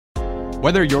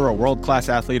Whether you're a world-class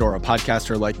athlete or a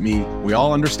podcaster like me, we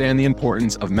all understand the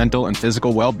importance of mental and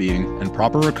physical well-being and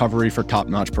proper recovery for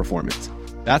top-notch performance.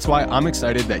 That's why I'm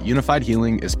excited that Unified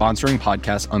Healing is sponsoring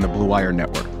podcasts on the Blue Wire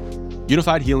Network.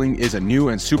 Unified Healing is a new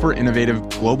and super innovative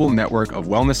global network of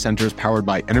wellness centers powered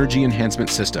by Energy Enhancement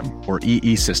System, or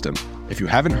EE System. If you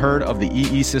haven't heard of the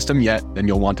EE System yet, then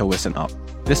you'll want to listen up.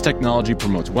 This technology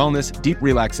promotes wellness, deep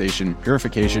relaxation,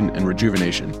 purification, and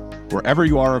rejuvenation. Wherever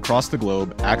you are across the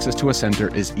globe, access to a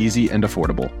center is easy and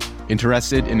affordable.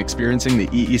 Interested in experiencing the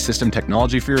EE System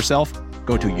technology for yourself?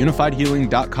 Go to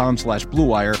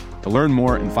unifiedhealing.com/bluewire to learn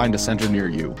more and find a center near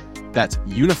you. That's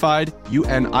unified,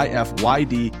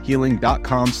 UNIFYD,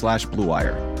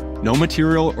 healing.com/bluewire. No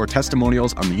material or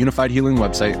testimonials on the Unified Healing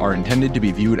website are intended to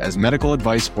be viewed as medical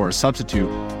advice or a substitute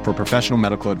for professional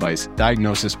medical advice,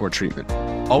 diagnosis, or treatment.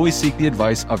 Always seek the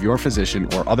advice of your physician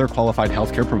or other qualified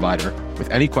healthcare provider with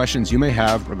any questions you may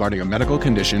have regarding a medical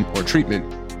condition or treatment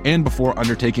and before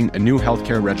undertaking a new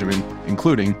healthcare regimen,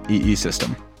 including EE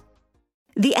System.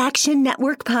 The Action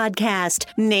Network Podcast,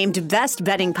 named Best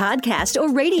Betting Podcast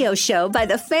or Radio Show by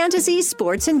the Fantasy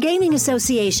Sports and Gaming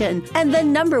Association, and the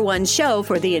 #1 show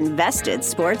for the invested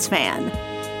sports fan. All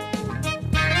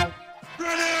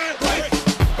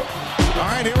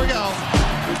right, here we go.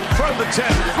 From the 10,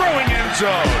 throwing end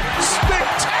zone.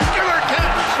 Spectacular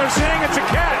catch. They're saying it's a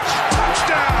catch.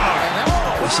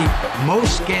 Touchdown. You see,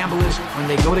 most gamblers, when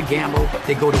they go to gamble,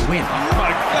 they go to win. Oh,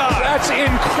 my God. That's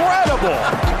incredible.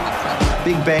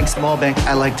 Big bank, small bank,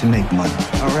 I like to make money.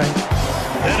 All right.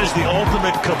 That is the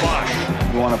ultimate kibosh.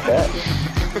 You want to bet?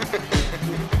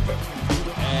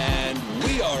 And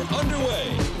we are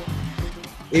underway.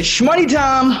 It's Shmoney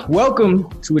time.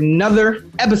 Welcome to another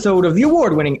episode of the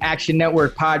award-winning Action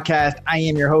Network Podcast. I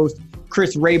am your host,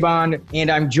 Chris Raybon,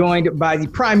 and I'm joined by the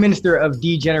Prime Minister of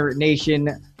Degenerate Nation,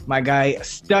 my guy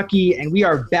Stuckey, and we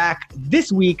are back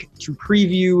this week to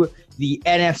preview the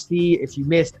NFC. If you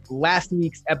missed last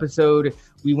week's episode,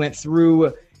 we went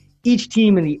through each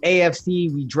team in the AFC.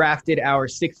 We drafted our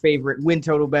 6 favorite win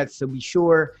total bets, so be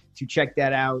sure to check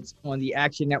that out on the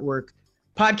Action Network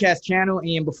podcast channel.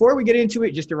 And before we get into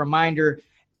it, just a reminder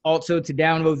also to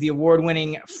download the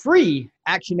award-winning free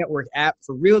Action Network app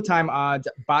for real-time odds,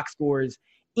 box scores,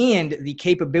 and the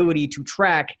capability to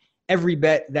track every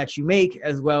bet that you make,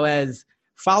 as well as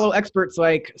follow experts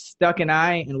like Stuck and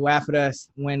I and laugh at us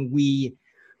when we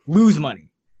lose money.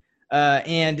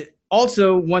 And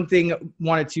also, one thing I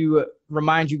wanted to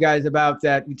remind you guys about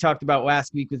that we talked about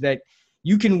last week was that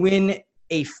you can win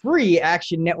a free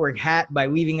Action Network hat by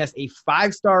leaving us a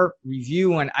 5-star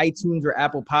review on iTunes or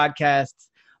Apple Podcasts,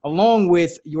 along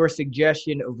with your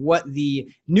suggestion of what the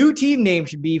new team name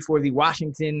should be for the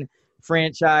Washington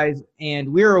franchise.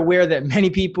 And we're aware that many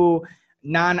people,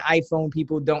 non-iPhone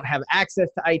people, don't have access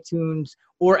to iTunes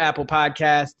or Apple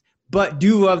Podcasts, but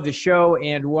do love the show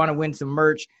and want to win some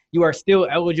merch. You are still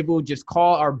eligible. Just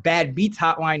call our Bad Beats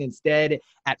hotline instead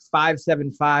at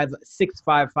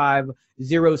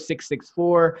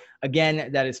 575-655-0664.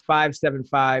 Again, that is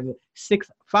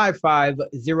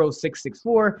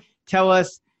 575-655-0664. Tell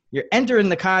us you're entering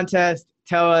the contest.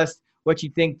 Tell us what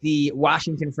you think the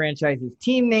Washington franchise's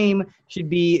team name should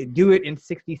be. Do it in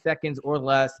 60 seconds or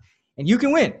less, and you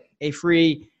can win a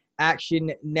free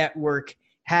Action Network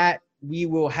hat. We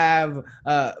will have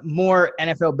more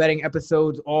NFL betting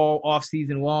episodes all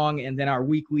off-season long, and then our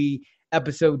weekly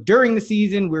episode during the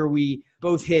season where we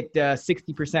both hit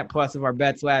 60% plus of our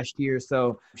bets last year.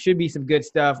 So should be some good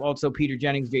stuff. Also, Peter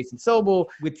Jennings, Jason Sobel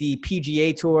with the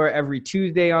PGA Tour every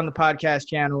Tuesday on the podcast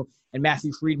channel. And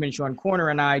Matthew Friedman, Sean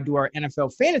Corner, and I do our NFL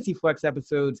Fantasy Flex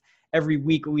episodes every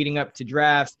week leading up to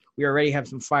drafts. We already have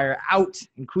some fire out,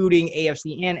 including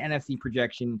AFC and NFC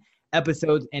projection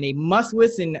episodes and a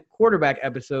must-listen quarterback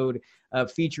episode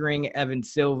featuring Evan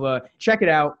Silva. Check it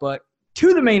out. But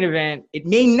to the main event, it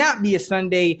may not be a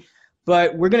Sunday,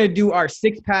 but we're going to do our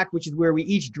 6-pack, which is where we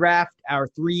each draft our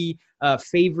 3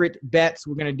 favorite bets.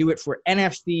 We're going to do it for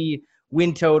NFC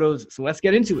win totals. So let's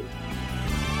get into it.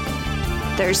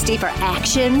 Thirsty for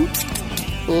action?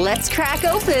 Let's crack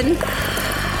open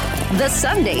the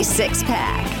Sunday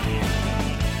 6-pack.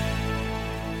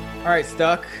 All right,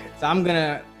 Stuck. So I'm going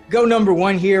to go number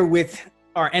 1 here with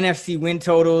our NFC win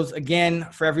totals. Again,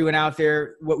 for everyone out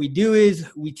there, what we do is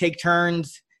we take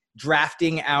turns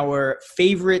drafting our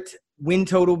favorite win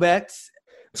total bets.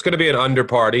 It's going to be an under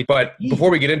party. But before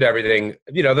we get into everything,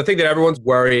 the thing that everyone's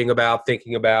worrying about,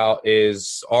 thinking about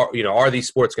is, are these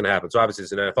sports going to happen? So obviously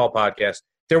it's an NFL podcast.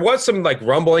 There was some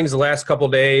rumblings the last couple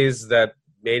of days that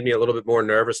made me a little bit more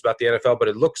nervous about the NFL, but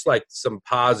it looks like some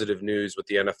positive news with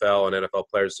the NFL and NFL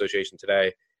Players Association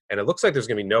today. And it looks like there's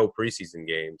going to be no preseason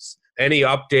games. Any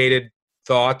updated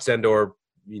thoughts and or,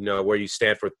 where you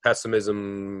stand for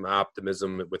pessimism,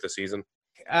 optimism with the season?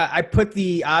 I put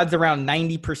the odds around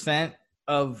 90%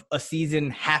 of a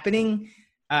season happening.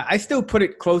 I still put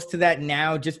it close to that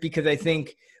now just because I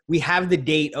think we have the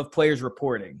date of players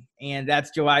reporting, and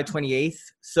that's July 28th.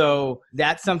 So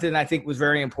that's something I think was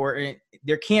very important.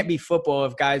 There can't be football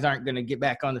if guys aren't going to get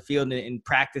back on the field and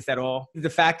practice at all. The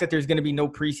fact that there's going to be no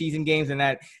preseason games and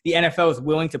that the NFL is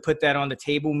willing to put that on the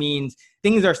table means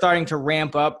things are starting to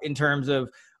ramp up in terms of,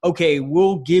 okay,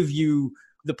 we'll give you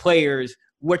the players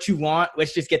what you want.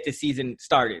 Let's just get the season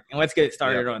started, and let's get it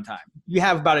started on time. You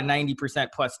have about a 90%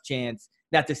 plus chance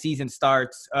that the season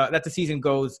starts, that the season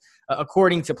goes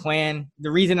according to plan.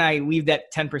 The reason I leave that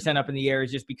 10% up in the air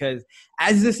is just because,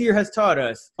 as this year has taught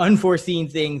us, unforeseen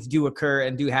things do occur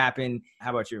and do happen.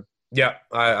 How about you? Yeah,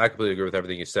 I completely agree with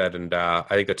everything you said. And I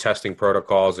think the testing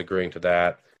protocols, agreeing to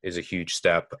that, is a huge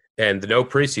step. And the no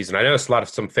preseason, I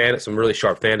noticed some really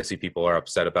sharp fantasy people are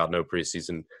upset about no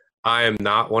preseason. I am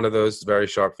not one of those very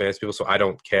sharp fantasy people, so I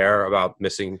don't care about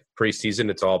missing preseason.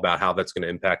 It's all about how that's going to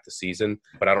impact the season,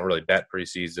 but I don't really bet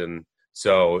preseason.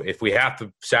 So if we have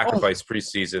to sacrifice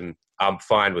preseason, I'm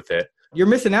fine with it. You're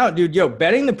missing out, dude. Yo,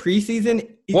 betting the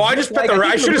preseason. Well, I just bet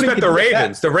I should have bet the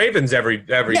Ravens. The Ravens every.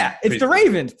 Yeah, it's the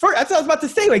Ravens. That's what I was about to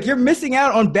say. Like, you're missing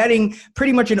out on betting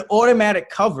pretty much an automatic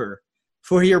cover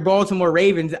for your Baltimore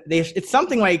Ravens. It's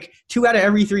something like 2 out of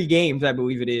every 3 games, I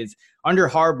believe it is, under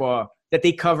Harbaugh, that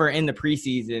they cover in the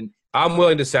preseason. I'm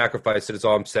willing to sacrifice it, is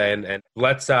all I'm saying. And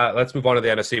let's move on to the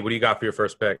NFC. What do you got for your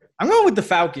first pick? I'm going with the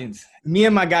Falcons. Me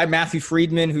and my guy Matthew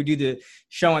Friedman, who do the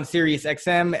show on Sirius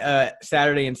XM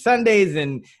Saturday and Sundays,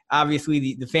 and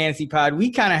obviously the Fantasy Pod,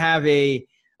 we kind of have a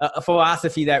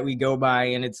philosophy that we go by,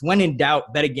 and it's when in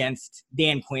doubt, bet against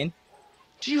Dan Quinn.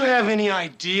 Do you have any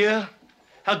idea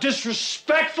how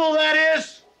disrespectful that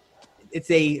is? It's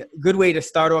a good way to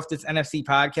start off this NFC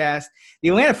podcast. The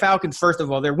Atlanta Falcons, first of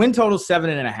all, their win total is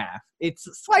 7.5. It's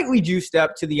slightly juiced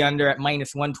up to the under at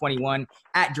minus 121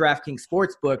 at DraftKings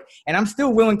Sportsbook. And I'm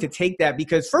still willing to take that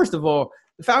because, first of all,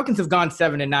 the Falcons have gone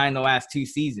 7-9 the last 2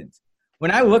 seasons. When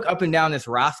I look up and down this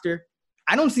roster,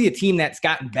 I don't see a team that's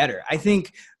gotten better. I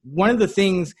think one of the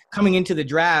things coming into the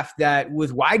draft that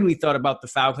was widely thought about the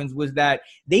Falcons was that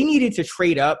they needed to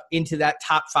trade up into that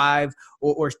top 5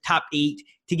 or top 8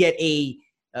 to get a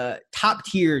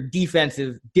top-tier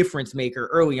defensive difference maker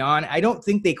early on. I don't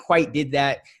think they quite did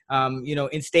that,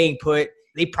 in staying put.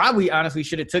 They probably honestly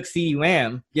should have took CeeDee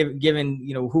Lamb, given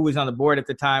who was on the board at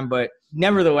the time. But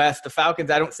nevertheless, the Falcons,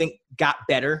 I don't think, got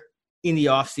better in the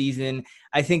offseason.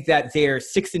 I think that their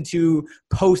 6-2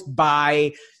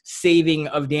 post-bye saving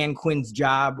of Dan Quinn's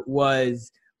job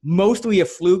was mostly a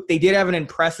fluke. They did have an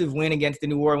impressive win against the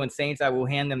New Orleans Saints. I will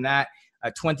hand them that.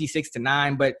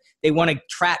 26-9, but they won a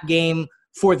trap game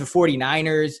for the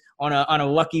 49ers on a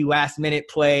lucky last-minute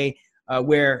play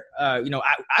where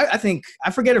I think –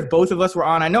 I forget if both of us were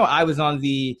on. I know I was on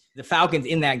the Falcons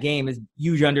in that game as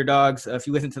huge underdogs. If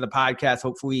you listen to the podcast,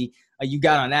 hopefully you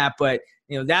got on that. But,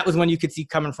 that was one you could see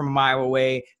coming from a mile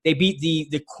away. They beat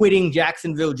the quitting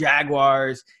Jacksonville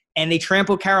Jaguars, and they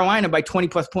trampled Carolina by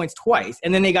 20-plus points twice.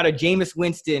 And then they got a Jameis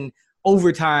Winston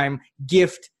overtime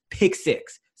gift pick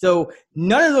 6. So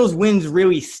none of those wins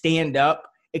really stand up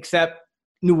except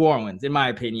New Orleans, in my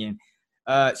opinion.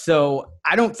 So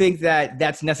I don't think that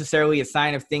that's necessarily a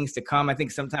sign of things to come. I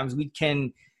think sometimes we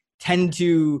can tend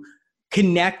to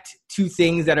connect to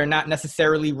things that are not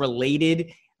necessarily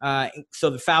related.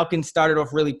 So the Falcons started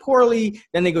off really poorly.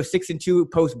 Then they go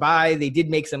 6-2 post-bye. They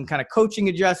did make some kind of coaching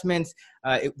adjustments.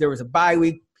 There was a bye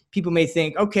week. People may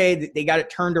think, okay, they got it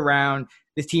turned around.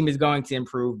 This team is going to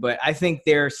improve. But I think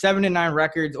their 7-9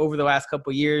 records over the last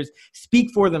couple of years speak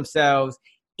for themselves.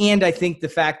 And I think the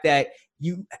fact that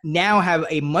you now have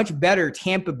a much better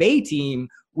Tampa Bay team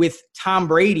with Tom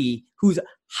Brady, who's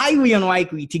highly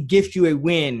unlikely to gift you a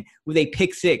win with a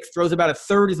pick 6, throws about a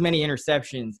third as many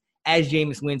interceptions as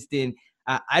Jameis Winston.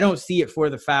 I don't see it for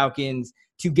the Falcons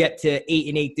to get to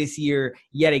 8-8 this year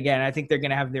yet again. I think they're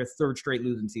going to have their 3rd straight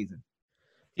losing season.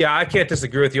 Yeah, I can't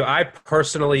disagree with you. I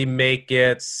personally make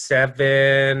it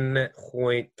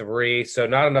 7.3, so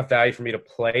not enough value for me to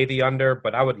play the under,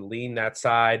 but I would lean that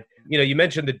side. You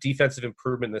mentioned the defensive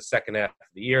improvement in the second half of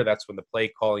the year. That's when the play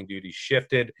calling duty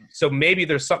shifted. So maybe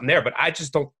there's something there, but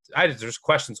there's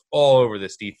questions all over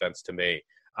this defense to me.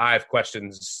 I have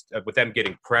questions with them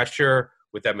getting pressure,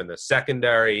 with them in the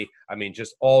secondary. I mean,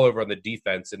 just all over on the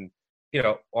defense. And,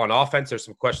 on offense, there's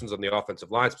some questions on the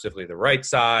offensive line, specifically the right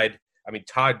side. I mean,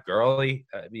 Todd Gurley,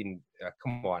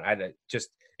 come on. I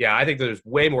think there's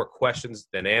way more questions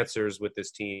than answers with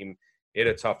this team in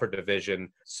a tougher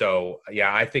division. So,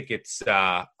 yeah, I think it's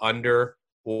under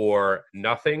or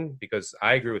nothing, because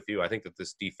I agree with you. I think that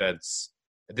this defense,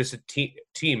 this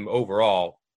team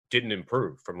overall didn't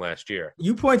improve from last year.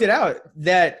 You pointed out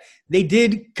that they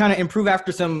did kind of improve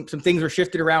after some things were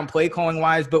shifted around play calling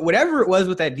wise, but whatever it was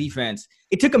with that defense,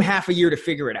 it took them half a year to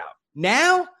figure it out.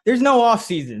 Now there's no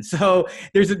offseason. So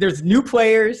there's new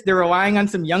players. They're relying on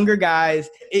some younger guys.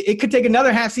 It could take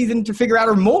another half season to figure out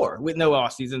or more with no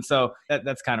offseason. So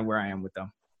that's kind of where I am with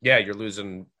them. Yeah, you're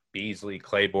losing Beasley,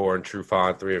 Claiborne,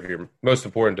 Trufant, three of your most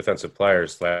important defensive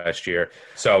players last year.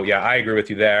 So, yeah, I agree with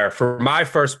you there. For my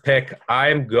first pick,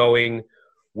 I'm going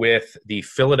with the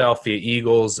Philadelphia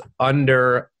Eagles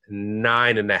under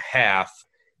 9.5.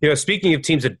 Speaking of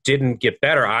teams that didn't get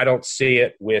better, I don't see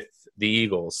it with the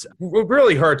Eagles. What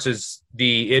really hurts is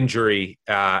the injury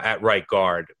at right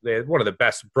guard. They're one of the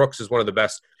best. Brooks is one of the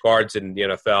best guards in the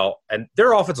NFL, and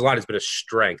their offensive line has been a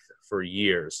strength for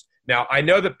years. Now, I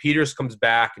know that Peters comes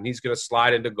back, and he's going to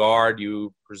slide into guard,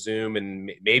 you presume,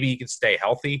 and maybe he can stay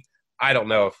healthy. I don't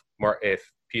know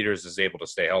if Peters is able to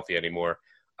stay healthy anymore.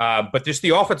 But just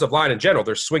the offensive line in general,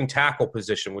 their swing tackle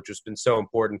position, which has been so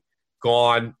important,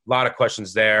 gone. A lot of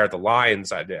questions there. The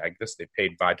Lions, I guess they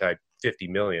paid Vitae $50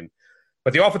 million.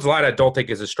 But the offensive line I don't think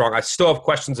is as strong. I still have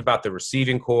questions about the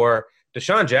receiving core.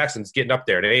 Deshaun Jackson's getting up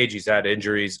there in age. He's had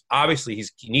injuries. Obviously,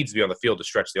 he needs to be on the field to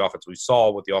stretch the offense. We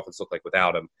saw what the offense looked like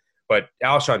without him. But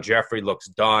Alshon Jeffrey looks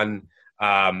done.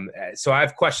 So I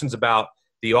have questions about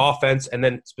the offense and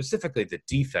then specifically the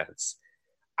defense.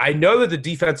 I know that the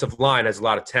defensive line has a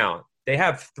lot of talent. They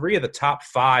have 3 of the top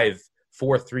 5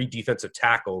 4-3 defensive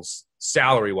tackles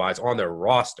salary-wise on their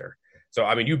roster. So,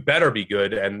 I mean, you better be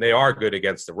good, and they are good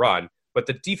against the run. But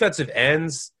the defensive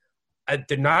ends,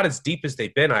 they're not as deep as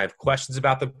they've been. I have questions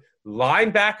about them.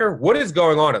 Linebacker, what is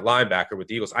going on at linebacker with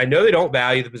the Eagles? I know they don't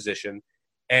value the position.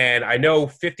 And I know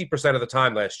 50% of the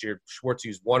time last year, Schwartz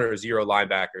used 1 or 0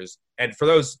 linebackers. And for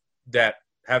those that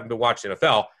haven't been watching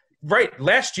NFL, right,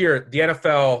 last year, the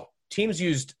NFL teams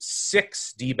used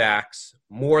 6 D-backs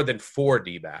more than 4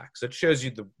 D-backs. It shows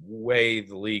you the way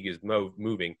the league is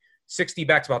moving. 6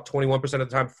 D-backs about 21% of the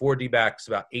time, 4 D-backs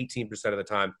about 18% of the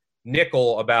time,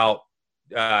 nickel about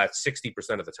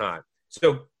 60% of the time.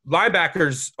 So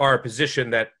linebackers are a position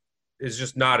that is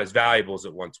just not as valuable as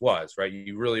it once was, right?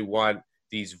 You really want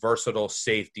these versatile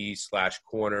safeties /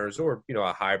 corners or,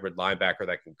 a hybrid linebacker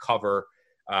that can cover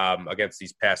against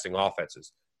these passing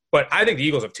offenses. But I think the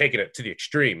Eagles have taken it to the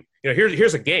extreme.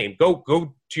 Here's a game. Go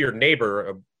to your neighbor,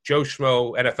 a Joe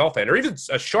Schmo NFL fan, or even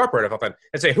a sharper NFL fan,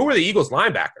 and say, who are the Eagles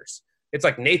linebackers? It's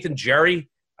like Nathan Jerry,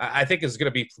 I think, is going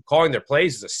to be calling their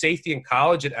plays as a safety in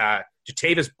college.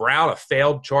 Jatavis Brown, a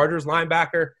failed Chargers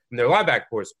linebacker, and their linebacker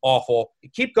core is awful. You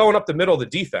keep going up the middle of the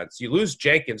defense. You lose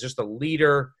Jenkins, just a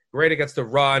leader, great against the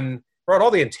run, brought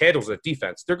all the intangibles of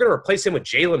defense. They're going to replace him with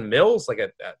Jalen Mills.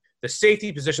 The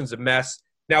safety position's a mess.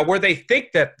 Now, where they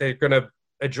think that they're going to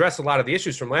address a lot of the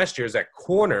issues from last year is at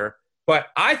corner, but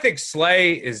I think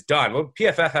Slay is done. Well,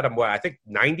 PFF had him, I think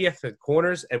 90th at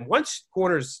corners, and once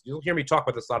corners, you'll hear me talk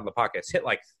about this a lot on the podcast, hit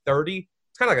like 30,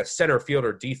 it's kind of like a center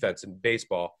fielder defense in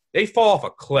baseball. They fall off a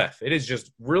cliff. It is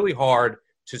just really hard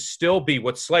to still be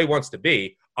what Slay wants to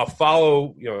be, a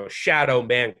follow, shadow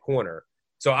man corner.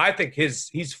 So I think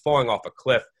he's falling off a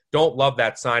cliff. Don't love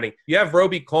that signing. You have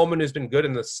Roby Coleman, who's been good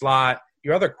in the slot.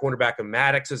 Your other cornerback,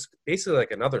 Maddox, is basically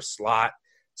like another slot.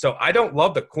 So I don't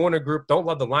love the corner group. Don't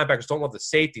love the linebackers. Don't love the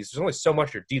safeties. There's only so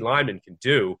much your D lineman can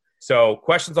do. So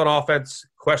questions on offense,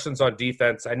 questions on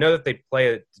defense. I know that they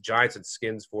play the Giants and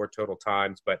Skins 4 total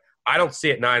times, but I don't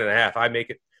see it 9.5. I make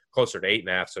it closer to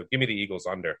 8.5. So give me the Eagles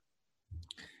under.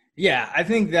 Yeah, I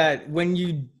think that when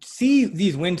you see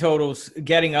these win totals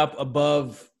getting up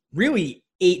above really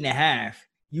 8.5,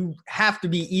 you have to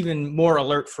be even more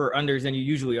alert for unders than you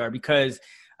usually are, because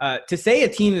to say a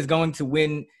team is going to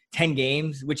win 10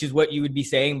 games, which is what you would be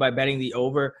saying by betting the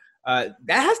over, that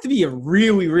has to be a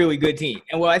really, really good team.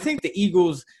 And while I think the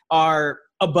Eagles are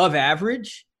above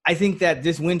average, I think that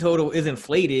this win total is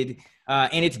inflated,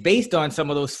 and it's based on some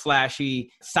of those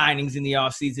flashy signings in the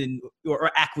offseason, or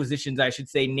acquisitions, I should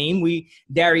say, namely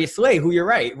Darius Slay, who you're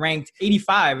right, ranked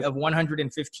 85 of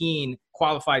 115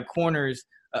 qualified corners,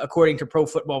 according to Pro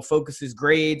Football Focus's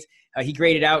grades. He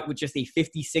graded out with just a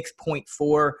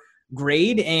 56.4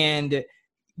 grade and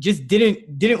just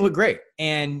didn't look great.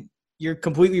 And you're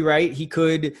completely right. He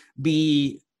could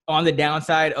be on the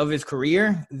downside of his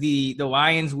career. The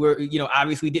Lions were,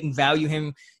 obviously didn't value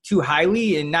him too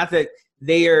highly, and not that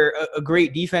they are a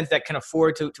great defense that can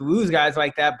afford to lose guys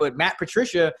like that. But Matt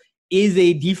Patricia is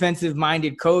a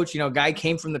defensive-minded coach. Guy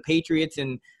came from the Patriots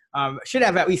and should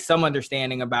have at least some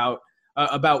understanding about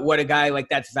what a guy like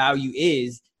that's value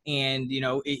is. And,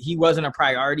 he wasn't a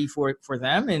priority for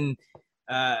them. And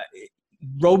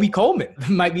Roby Coleman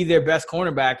might be their best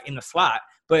cornerback in the slot.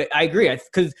 But I agree,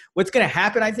 because what's going to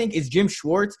happen, I think, is Jim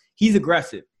Schwartz, he's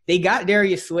aggressive. They got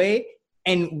Darius Slay,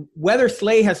 and whether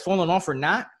Slay has fallen off or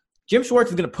not, Jim Schwartz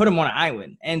is going to put him on an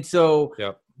island. And so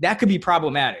that could be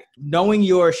problematic. Knowing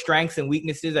your strengths and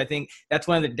weaknesses, I think that's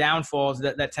one of the downfalls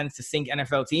that tends to sink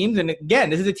NFL teams. And again,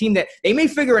 this is a team that they may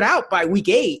figure it out by week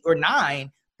 8 or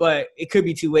 9, but it could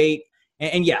be too late.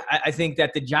 And I think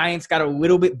that the Giants got a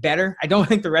little bit better. I don't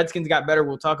think the Redskins got better.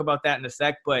 We'll talk about that in a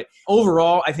sec. But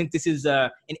overall, I think this is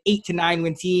an 8 to 9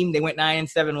 win team. They went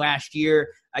 9-7 last year.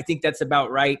 I think that's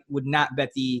about right. Would not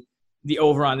bet the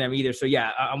over on them either. So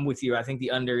I'm with you. I think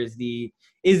the under is the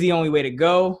only way to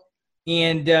go.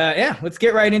 And let's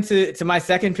get right into my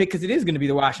second pick, because it is going to be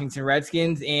the Washington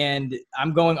Redskins, and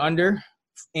I'm going under.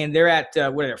 And they're at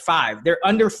 5. They're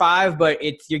under 5, but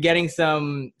you're getting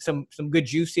some good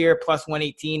juice here, plus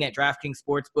 118 at DraftKings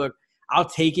Sportsbook. I'll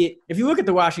take it. If you look at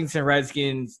the Washington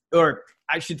Redskins, or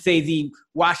I should say the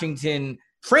Washington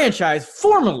franchise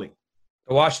formerly,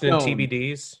 the Washington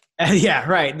TBDs. Yeah,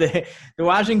 right. The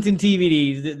Washington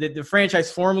TBDs, the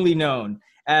franchise formerly known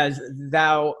as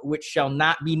Thou Which Shall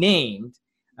Not Be Named,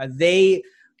 they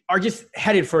are just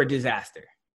headed for a disaster,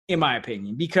 in my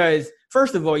opinion, because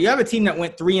first of all, you have a team that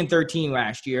went 3-13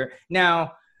 last year.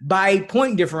 Now, by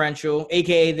point differential,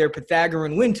 aka their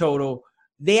Pythagorean win total,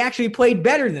 they actually played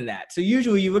better than that. So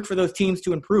usually you look for those teams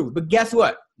to improve. But guess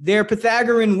what? Their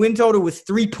Pythagorean win total was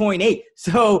 3.8.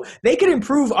 So they could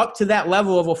improve up to that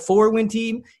level of a 4-win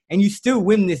team, and you still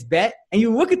win this bet. And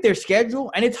you look at their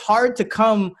schedule, and it's hard to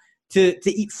come to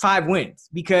eat 5 wins,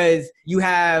 because you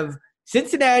have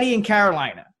Cincinnati and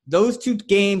Carolina. Those 2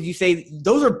 games, you say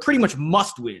those are pretty much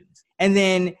must wins. And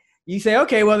then you say,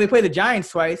 okay, well, they play the Giants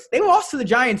twice. They lost to the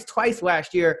Giants twice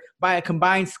last year by a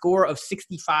combined score of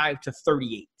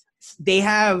 65-38. They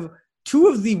have 2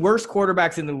 of the worst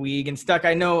quarterbacks in the league. And Stuck,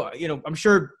 I know, I'm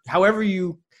sure however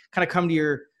you kind of come to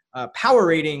your power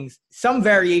ratings, some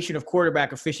variation of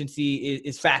quarterback efficiency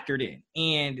is factored in.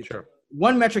 And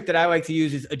one metric that I like to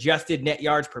use is adjusted net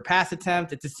yards per pass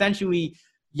attempt. It's essentially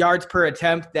yards per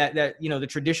attempt that the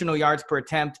traditional yards per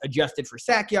attempt, adjusted for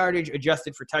sack yardage,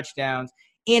 adjusted for touchdowns,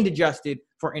 and adjusted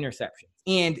for interceptions.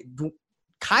 And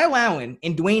Kyle Allen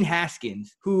and Dwayne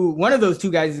Haskins, who one of those 2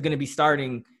 guys is going to be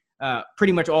starting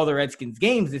pretty much all the Redskins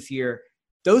games this year,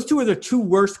 those 2 are the 2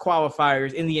 worst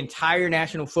qualifiers in the entire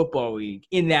National Football League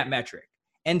in that metric.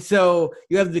 And so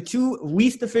you have the 2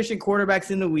 least efficient quarterbacks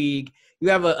in the league. You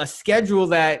have a schedule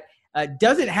that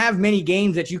doesn't have many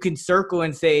games that you can circle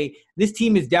and say, this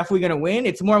team is definitely going to win.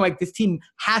 It's more like this team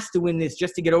has to win this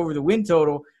just to get over the win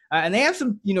total. And they have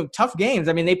some, tough games.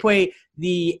 I mean, they play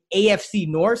the AFC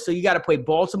North, so you got to play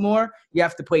Baltimore. You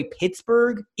have to play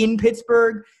Pittsburgh in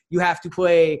Pittsburgh. You have to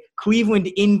play Cleveland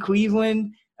in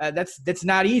Cleveland. That's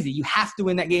not easy. You have to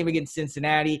win that game against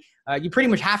Cincinnati. You pretty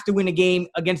much have to win a game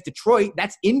against Detroit.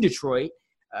 That's in Detroit.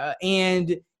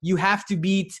 And you have to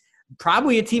beat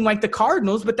probably a team like the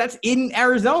Cardinals, but that's in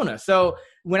Arizona. So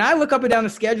when I look up and down the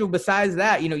schedule, besides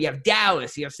that, you have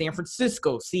Dallas, you have San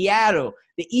Francisco, Seattle,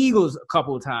 the Eagles a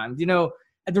couple of times,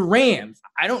 the Rams.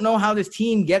 I don't know how this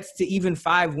team gets to even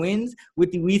 5 wins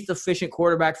with the least efficient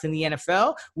quarterbacks in the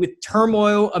NFL, with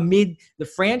turmoil amid the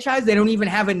franchise. They don't even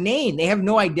have a name. They have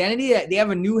no identity. They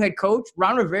have a new head coach.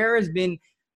 Ron Rivera has been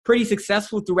pretty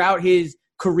successful throughout his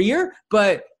career,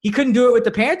 but he couldn't do it with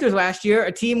the Panthers last year,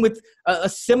 a team with a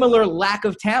similar lack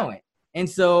of talent. And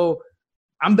so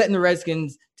I'm betting the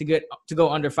Redskins to go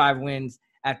under 5 wins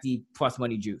at the plus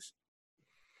money juice.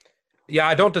 Yeah,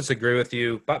 I don't disagree with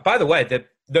you. But by the way, there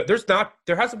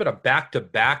hasn't been a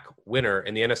back-to-back winner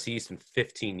in the NFC East in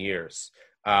 15 years,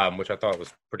 which I thought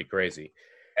was pretty crazy.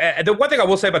 And the one thing I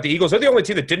will say about the Eagles, they're the only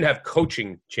team that didn't have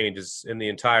coaching changes in the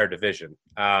entire division.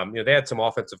 They had some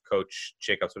offensive coach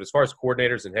shakeups, but as far as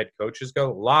coordinators and head coaches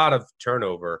go, a lot of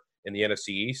turnover in the NFC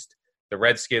East. The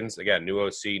Redskins, again, new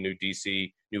OC, new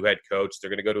DC, new head coach. They're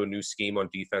going to go to a new scheme on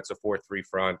defense, a 4-3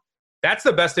 front. That's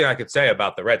the best thing I could say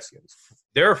about the Redskins.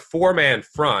 Their 4-man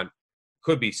front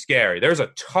could be scary. There's a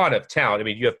ton of talent. I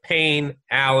mean, you have Payne,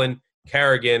 Allen,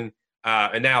 Kerrigan,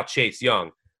 and now Chase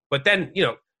Young. But then,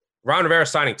 Ron Rivera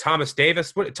signing Thomas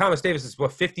Davis. Thomas Davis is,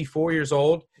 54 years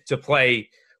old to play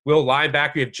will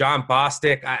linebacker. You have John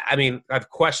Bostic. I mean, I have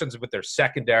questions with their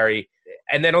secondary.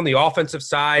 And then on the offensive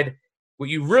side, what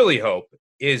you really hope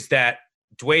is that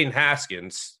Dwayne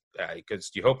Haskins,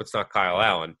 because you hope it's not Kyle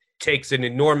Allen, takes an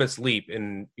enormous leap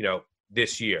in,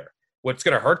 this year. What's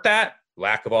going to hurt that?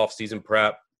 Lack of off-season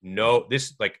prep. No,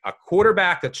 this like a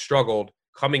quarterback that struggled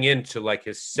coming into like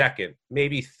his second,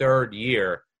 maybe third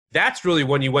year. That's really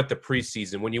when you went to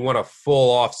preseason, when you want a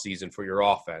full off season for your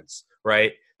offense,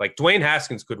 right? Like Dwayne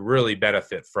Haskins could really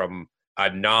benefit from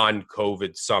a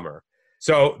non-COVID summer.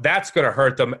 So that's going to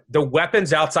hurt them. The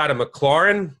weapons outside of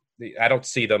McLaurin, I don't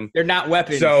see them. They're not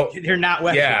weapons. So they're not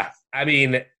weapons. Yeah, I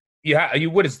mean,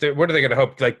 what are they going to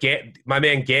hope? Like my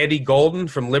man Gandy Golden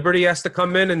from Liberty has to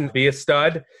come in and be a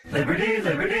stud. Liberty,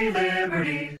 liberty,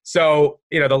 liberty. So,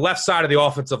 the left side of the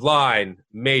offensive line,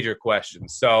 major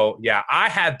questions. So, yeah,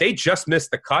 they just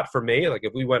missed the cut for me. Like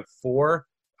if we went 4,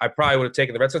 I probably would have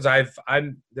taken the Redskins.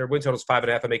 Their win total is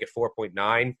 5.5. I make it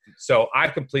 4.9. So I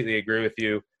completely agree with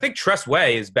you. I think Tress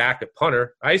Way is back at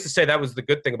punter. I used to say that was the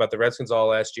good thing about the Redskins all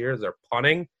last year is their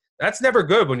punting. That's never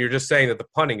good when you're just saying that the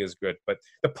punting is good. But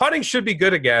the punting should be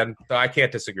good again. So I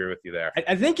can't disagree with you there.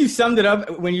 I think you summed it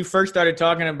up when you first started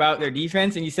talking about their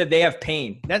defense, and you said they have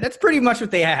pain. That's pretty much what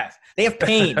they have. They have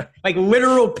pain, like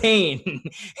literal pain.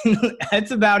 That's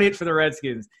about it for the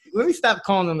Redskins. Let me stop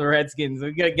calling them the Redskins.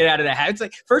 We got to get out of that. It's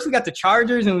like first we got the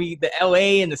Chargers and the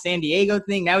LA and the San Diego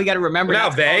thing. Now we got to remember. Now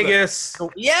Vegas.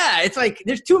 Yeah, it's like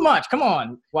there's too much. Come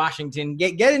on, Washington.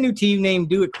 Get a new team name.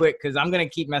 Do it quick because I'm going to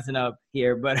keep messing up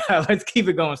here. But let's keep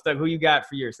it going, Stuck. Who you got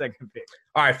for your second pick?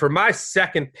 All right, for my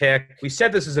second pick, we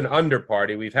said this is an under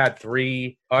party. We've had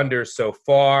 3 unders so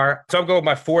far. So I'm going with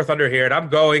my 4th under here, and I'm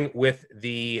going with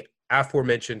the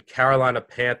aforementioned Carolina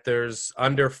Panthers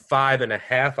under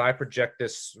 5.5. I project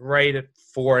this right at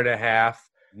 4.5.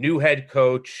 New head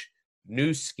coach,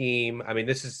 new scheme. I mean,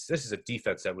 this is a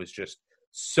defense that was just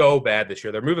so bad this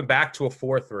year. They're moving back to a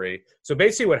 4-3. So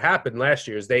basically what happened last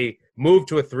year is they moved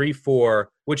to a 3-4,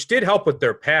 which did help with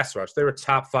their pass rush. They were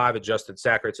top 5 adjusted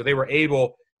sack rate, so they were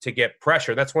able to get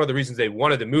pressure. That's one of the reasons they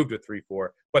wanted to move to a 3-4.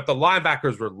 But the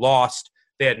linebackers were lost.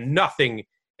 They had nothing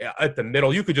at the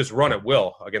middle. You could just run at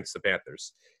will against the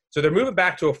Panthers. So they're moving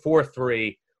back to a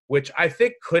 4-3, which I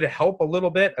think could help a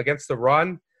little bit against the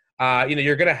run.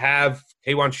 You're going to have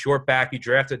K'Wan Short back. You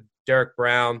drafted Derek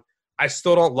Brown. I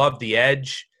still don't love the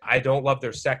edge. I don't love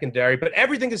their secondary, but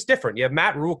everything is different. You have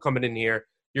Matt Rule coming in here.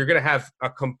 You're going to have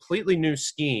a completely new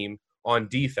scheme on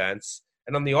defense.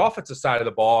 And on the offensive side of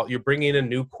the ball, you're bringing in a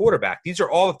new quarterback. These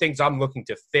are all the things I'm looking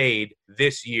to fade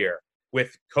this year.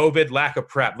 With COVID, lack of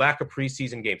prep, lack of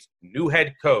preseason games, new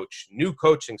head coach, new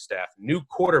coaching staff, new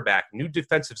quarterback, new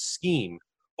defensive scheme,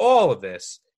 all of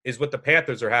this is what the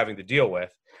Panthers are having to deal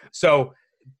with. So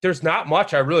there's not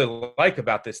much I really like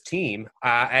about this team.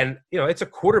 And it's a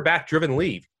quarterback-driven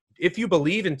league. If you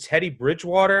believe in Teddy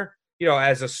Bridgewater,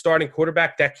 as a starting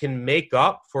quarterback that can make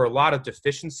up for a lot of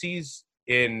deficiencies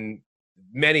in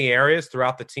many areas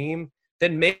throughout the team,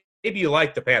 then maybe you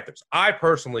like the Panthers. I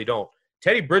personally don't.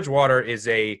 Teddy Bridgewater is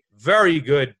a very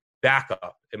good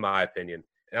backup, in my opinion.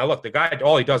 Now, look, the guy,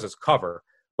 all he does is cover,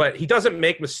 but he doesn't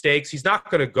make mistakes. He's not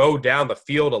going to go down the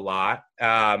field a lot.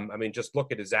 Just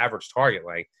look at his average target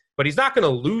length. But he's not going to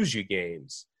lose you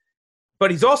games.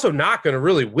 But he's also not going to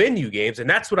really win you games, and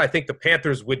that's what I think the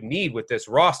Panthers would need with this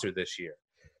roster this year.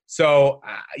 So,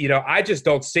 I just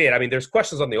don't see it. I mean, there's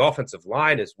questions on the offensive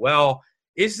line as well.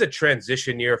 Is this a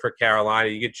transition year for Carolina?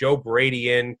 You get Joe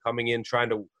Brady coming in, trying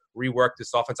to rework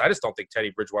this offense. I just don't think Teddy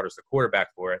Bridgewater's the quarterback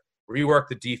for it. Rework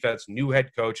the defense, new head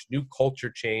coach, new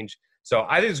culture change. So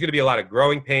I think there's going to be a lot of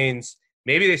growing pains.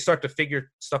 Maybe they start to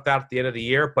figure stuff out at the end of the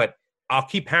year, but I'll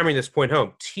keep hammering this point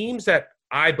home. Teams that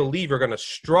I believe are going to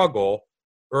struggle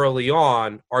early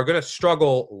on are going to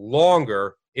struggle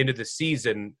longer into the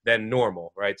season than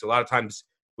normal, right? So a lot of times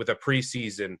with a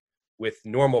preseason, with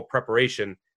normal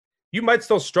preparation, you might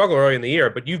still struggle early in the year,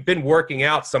 but you've been working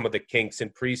out some of the kinks in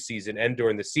preseason and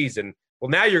during the season. Well,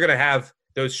 now you're going to have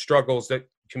those struggles, that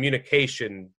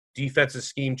communication, defensive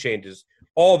scheme changes,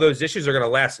 all those issues are going to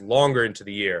last longer into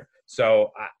the year.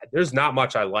 So there's not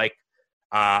much I like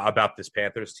about this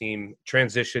Panthers team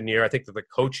transition year. I think that the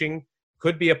coaching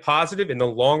could be a positive in the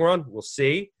long run. We'll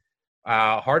see.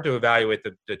 Hard to evaluate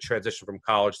the transition from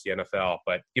college to the NFL,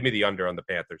 but give me the under on the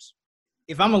Panthers.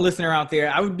 If I'm a listener out there,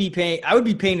 I would be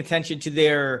paying attention to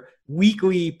their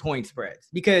weekly point spreads,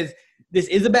 because this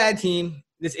is a bad team.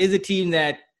 This is a team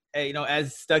that,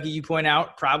 as Stuckey, you point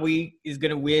out, probably is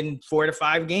going to win 4 to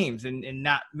 5 games and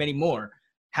not many more.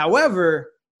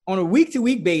 However, on a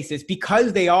week-to-week basis,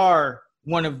 because they are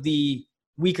one of the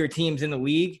weaker teams in the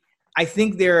league, I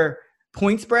think their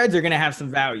point spreads are going to have some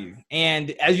value.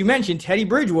 And as you mentioned, Teddy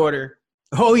Bridgewater,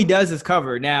 all he does is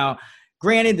cover. Now,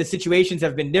 granted, the situations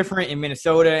have been different in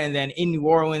Minnesota and then in New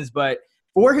Orleans, but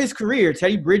for his career,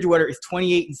 Teddy Bridgewater is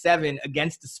 28-7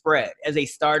 against the spread. As a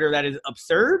starter, that is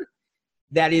absurd.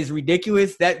 That is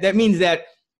ridiculous. That means that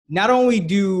not only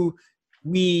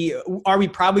are we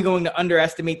probably going to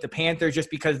underestimate the Panthers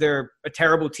just because they're a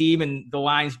terrible team and the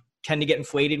line's tend to get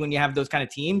inflated when you have those kind of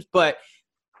teams. But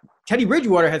Teddy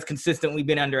Bridgewater has consistently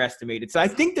been underestimated. So I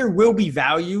think there will be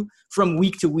value from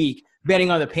week to week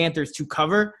betting on the Panthers to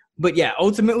cover. But yeah,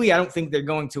 ultimately, I don't think they're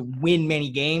going to win many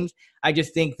games. I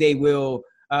just think they will.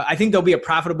 I think they'll be a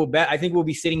profitable bet. I think we'll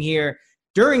be sitting here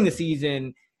during the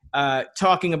season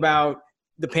talking about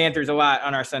the Panthers a lot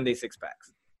on our Sunday Six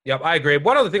Packs. Yep, I agree.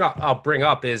 One other thing I'll bring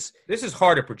up is this is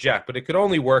hard to project, but it could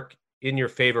only work in your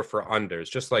favor for unders,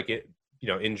 just like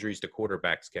injuries to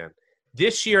quarterbacks can.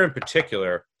 This year in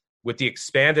particular, with the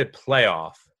expanded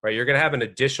playoff, right, you're going to have an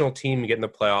additional team get in the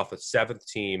playoff, a seventh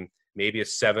team, maybe a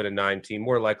 7-9 team,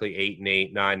 more likely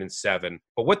 8-8, 9-7.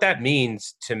 But what that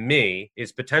means to me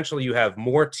is potentially you have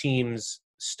more teams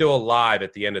still alive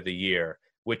at the end of the year,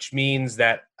 which means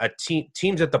that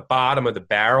teams at the bottom of the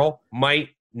barrel might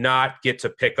not get to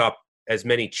pick up as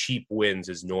many cheap wins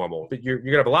as normal. But you're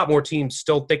going to have a lot more teams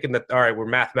still thinking that, all right, we're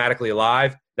mathematically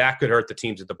alive. That could hurt the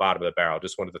teams at the bottom of the barrel.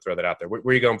 Just wanted to throw that out there. Where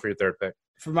are you going for your third pick?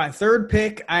 For my third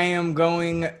pick, I am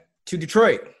going to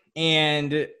Detroit.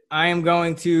 And I am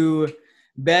going to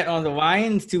bet on the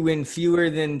Lions to win fewer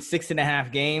than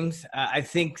 6.5 games. I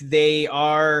think they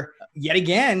are, yet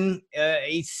again,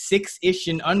 a 6-ish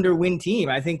and under win team.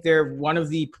 I think they're one of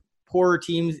the poorer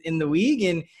teams in the league.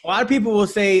 And a lot of people will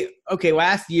say, okay,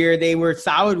 last year they were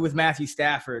solid with Matthew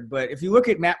Stafford. But if you look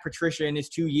at Matt Patricia in his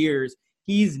 2 years,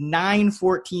 he's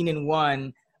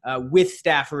 9-14-1 with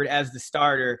Stafford as the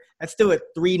starter. That's still a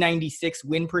 .396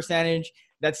 win percentage.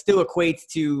 That still equates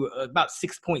to about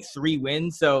 6.3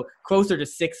 wins, so closer to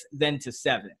 6 than to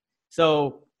 7.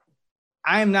 So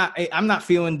I'm not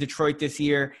feeling Detroit this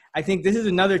year. I think this is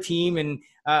another team, and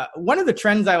one of the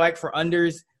trends I like for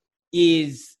unders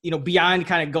is, beyond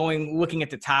kind of looking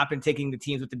at the top and taking the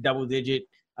teams with the double-digit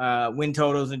win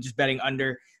totals and just betting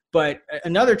under. But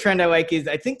another trend I like is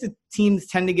I think the teams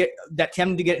tend to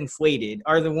get inflated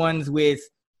are the ones with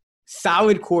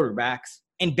solid quarterbacks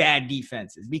and bad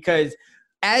defenses, because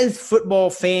as football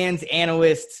fans,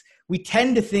 analysts, we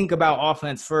tend to think about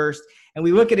offense first, and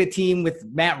we look at a team with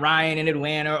Matt Ryan in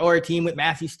Atlanta or a team with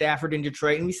Matthew Stafford in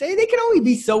Detroit, and we say they can only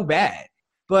be so bad.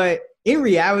 But in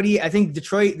reality, I think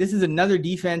Detroit, this is another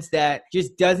defense that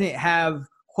just doesn't have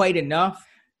quite enough.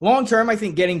 Long term, I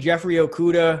think getting Jeffrey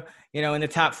Okudah, in the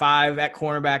top 5 at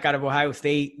cornerback out of Ohio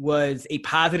State was a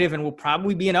positive and will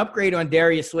probably be an upgrade on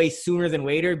Darius Slay sooner than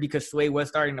later, because Slay was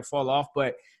starting to fall off,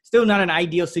 but still not an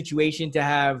ideal situation to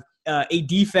have a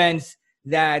defense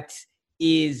that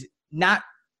is not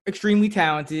extremely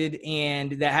talented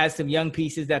and that has some young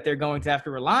pieces that they're going to have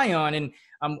to rely on. And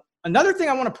another thing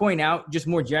I want to point out just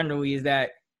more generally is that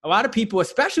a lot of people,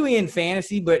 especially in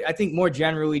fantasy, but I think more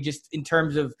generally just in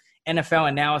terms of NFL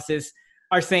analysis,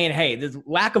 are saying, hey, this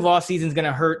lack of all season is going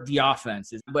to hurt the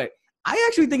offenses. But I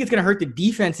actually think it's going to hurt the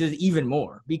defenses even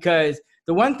more, because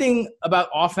the one thing about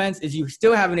offense is you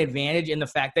still have an advantage in the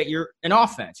fact that you're an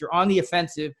offense. You're on the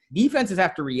offensive. Defenses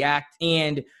have to react,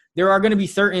 and there are going to be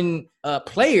certain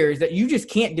players that you just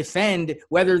can't defend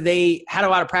whether they had a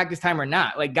lot of practice time or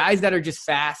not. Like guys that are just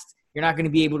fast, you're not going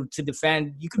to be able to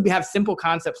defend. You could have simple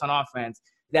concepts on offense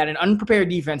that an unprepared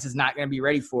defense is not going to be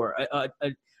ready for.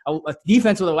 A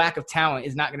defense with a lack of talent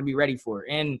is not going to be ready for.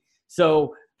 And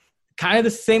so kind of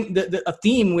the same a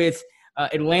theme with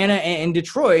Atlanta and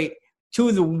Detroit, two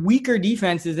of the weaker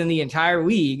defenses in the entire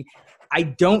league. I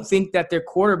don't think that their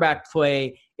quarterback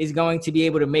play is going to be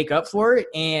able to make up for it.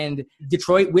 And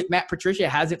Detroit with Matt Patricia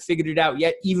hasn't figured it out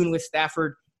yet, even with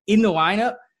Stafford in the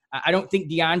lineup. I don't think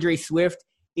DeAndre Swift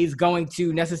is going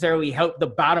to necessarily help the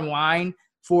bottom line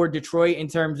for Detroit in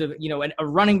terms of, a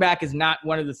running back is not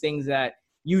one of the things that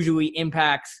usually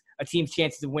impacts a team's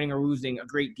chances of winning or losing a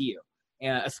great deal.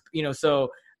 So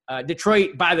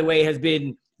Detroit, by the way, has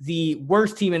been the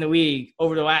worst team in the league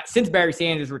since Barry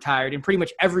Sanders retired in pretty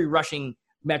much every rushing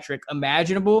metric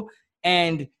imaginable.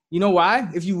 And you know why?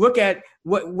 If you look at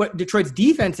what Detroit's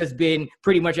defense has been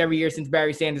pretty much every year since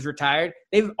Barry Sanders retired,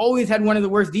 they've always had one of the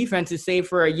worst defenses, save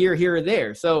for a year here or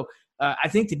there. So I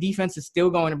think the defense is still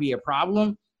going to be a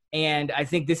problem. And I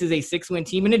think this is a 6-win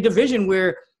team in a division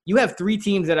where you have 3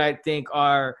 teams that I think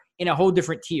are in a whole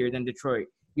different tier than Detroit.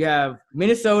 You have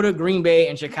Minnesota, Green Bay,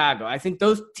 and Chicago. I think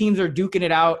those teams are duking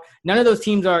it out. None of those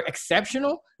teams are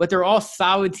exceptional, but they're all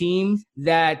solid teams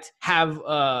that have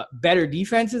better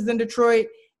defenses than Detroit.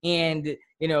 And,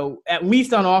 at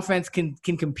least on offense can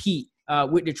compete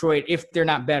with Detroit if they're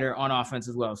not better on offense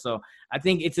as well. So I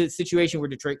think it's a situation where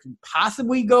Detroit could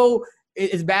possibly go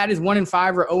as bad as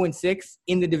 1-5 or 0-6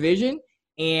 in the division.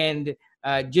 And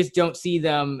just don't see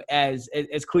them as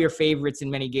clear favorites in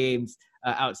many games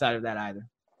outside of that either.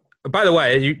 By the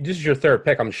way, this is your third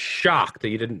pick. I'm shocked that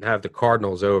you didn't have the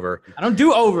Cardinals over. I don't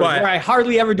do overs, or I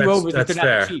hardly ever do overs if they're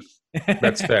not the Chiefs.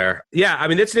 That's fair. Yeah, I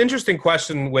mean, it's an interesting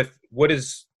question with what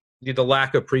is the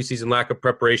lack of preseason, lack of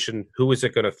preparation. Who is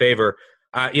it going to favor?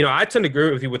 I tend to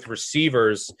agree with you with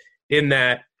receivers in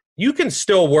that you can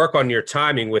still work on your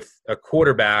timing with a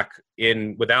quarterback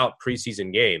without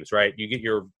preseason games, right? You get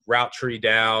your route tree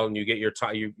down, you get your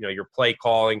your play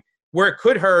calling. Where it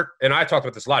could hurt, and I talked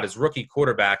about this a lot, is rookie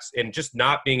quarterbacks and just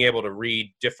not being able to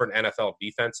read different NFL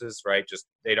defenses, right? Just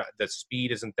the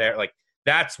speed isn't there. Like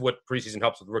that's what preseason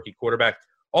helps with rookie quarterback.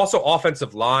 Also,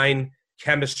 offensive line,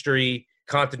 chemistry,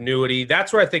 continuity.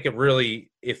 That's where I think it really,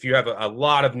 if you have a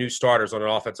lot of new starters on an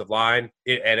offensive line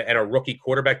and a rookie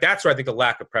quarterback, that's where I think the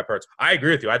lack of prep hurts. I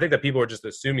agree with you. I think that people are just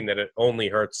assuming that it only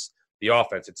hurts the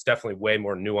offense. It's definitely way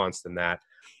more nuanced than that.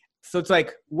 So it's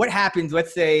like, what happens,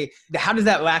 let's say, how does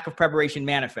that lack of preparation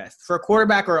manifest? For a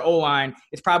quarterback or an O-line,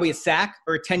 it's probably a sack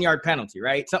or a 10-yard penalty,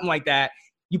 right? Something like that.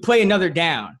 You play another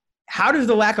down. How does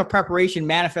the lack of preparation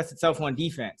manifest itself on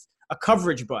defense? A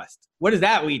coverage bust. What does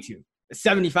that lead to? A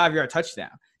 75-yard touchdown.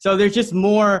 So there's just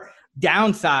more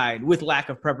downside with lack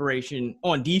of preparation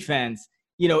on defense,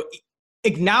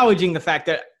 acknowledging the fact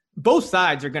that both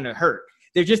sides are going to hurt.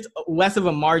 There's just less of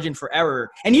a margin for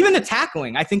error. And even the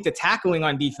tackling, I think the tackling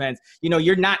on defense,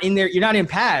 you're not in there, you're not in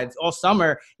pads all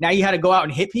summer. Now you had to go out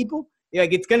and hit people.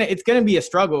 Like it's gonna be a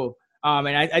struggle. And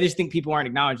I just think people aren't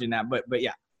acknowledging that. But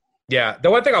yeah. Yeah.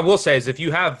 The one thing I will say is if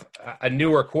you have a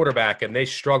newer quarterback and they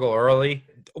struggle early,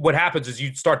 what happens is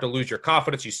you start to lose your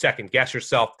confidence. You second guess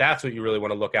yourself. That's what you really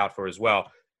want to look out for as well.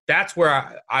 That's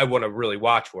where I want to really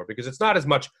watch for, because it's not as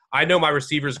much, I know my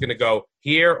receiver is going to go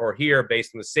here or here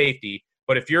based on the safety.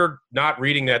 But if you're not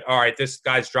reading that, all right, this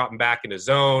guy's dropping back in his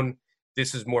zone,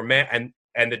 this is more and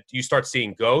you start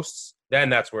seeing ghosts, then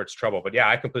that's where it's trouble. But yeah,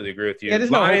 I completely agree with you. Yeah,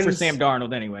 there's no hope for Sam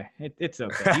Darnold anyway. It's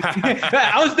okay.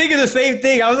 I was thinking the same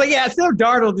thing. I was like, yeah, Sam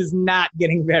Darnold is not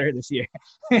getting better this year.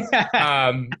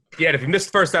 If you missed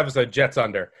the first episode, Jets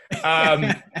under.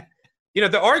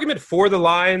 The argument for the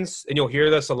Lions, and you'll hear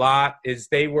this a lot, is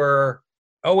they were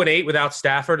 0-8 without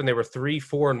Stafford, and they were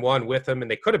 3-4-1 with him, and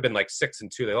they could have been like 6-2.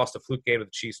 They lost a fluke game to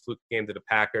the Chiefs, fluke game to the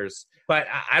Packers. But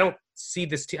I don't see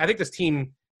this team. I think this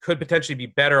team could potentially be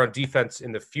better on defense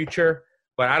in the future,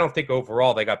 but I don't think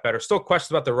overall they got better. Still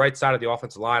questions about the right side of the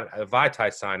offensive line.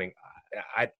 Vitae signing,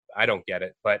 I don't get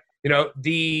it. But,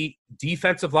 the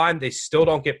defensive line, they still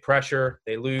don't get pressure.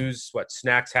 They lose,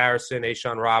 Snacks Harrison,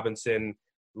 Ashawn Robinson,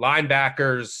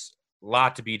 linebackers, a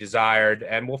lot to be desired,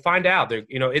 and we'll find out.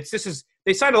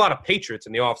 They signed a lot of Patriots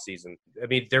in the offseason. I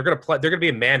mean, they're going to be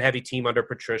a man-heavy team under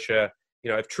Patricia.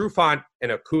 If Trufant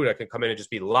and Okudah can come in and just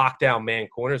be lockdown man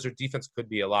corners, their defense could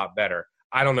be a lot better.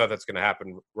 I don't know if that's going to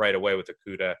happen right away with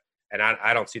Okudah, and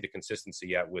I don't see the consistency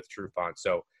yet with Trufant.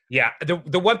 So, yeah,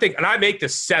 the one thing, and I make the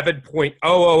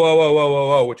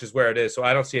 7.00000, which is where it is, so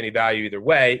I don't see any value either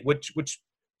way, which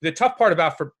the tough part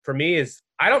about for me is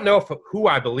I don't know who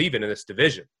I believe in this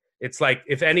division. It's like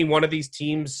if any one of these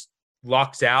teams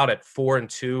lucks out at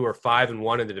 4-2 or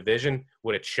 5-1 in the division,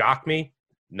 would it shock me?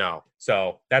 No.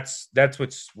 So that's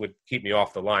what would keep me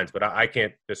off the lines. But I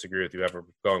can't disagree with you ever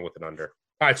going with an under.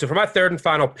 All right. So for my third and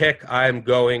final pick, I'm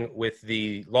going with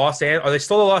the Are they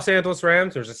still the Los Angeles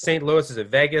Rams? Or is it St. Louis? Is it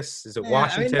Vegas? Is it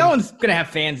Washington? No one's gonna have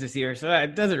fans this year, so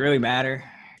it doesn't really matter.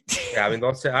 Yeah.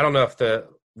 I don't know if the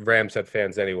Rams have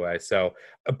fans anyway. So,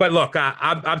 but look,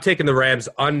 I'm taking the Rams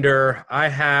under. I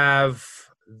have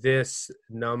this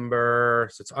number,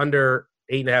 so it's under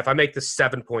 8.5. I make this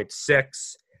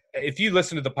 7.6. If you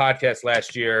listened to the podcast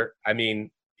last year, I mean,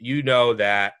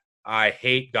 that I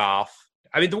hate Goff.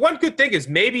 I mean, the one good thing is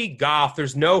maybe Goff,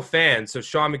 there's no fans, so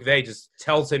Sean McVay just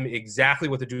tells him exactly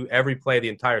what to do every play the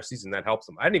entire season. That helps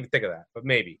him. I didn't even think of that, but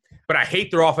maybe. But I hate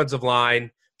their offensive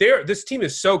line. This team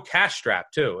is so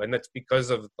cash-strapped, too, and that's because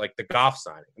of, the Goff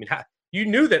signing. I mean, you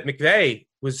knew that McVay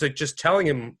was, just telling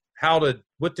him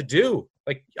what to do.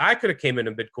 I could have came in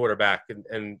a mid-quarterback,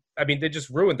 and I mean, they just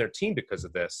ruined their team because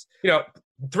of this.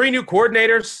 3 new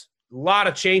coordinators, a lot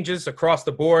of changes across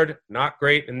the board, not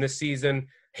great in this season.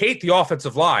 Hate the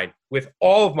offensive line with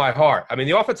all of my heart. I mean,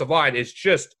 the offensive line is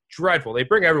just dreadful. They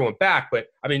bring everyone back, but,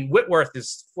 I mean, Whitworth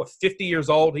is, 50 years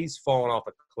old? He's fallen off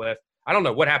a cliff. I don't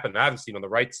know what happened. I haven't seen on the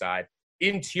right side.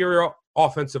 Interior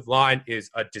offensive line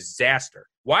is a disaster.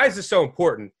 Why is this so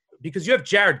important? Because you have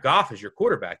Jared Goff as your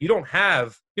quarterback. You don't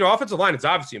have, offensive line is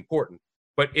obviously important,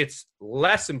 but it's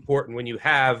less important when you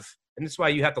have, and that's why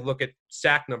you have to look at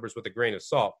sack numbers with a grain of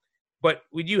salt. But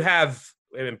when you have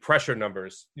pressure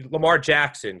numbers, Lamar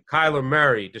Jackson, Kyler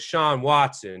Murray, Deshaun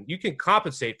Watson, you can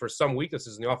compensate for some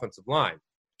weaknesses in the offensive line.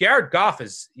 Jared Goff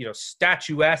is,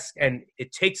 statuesque, and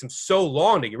it takes him so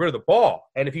long to get rid of the ball.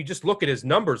 And if you just look at his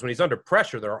numbers when he's under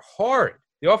pressure, they're hard.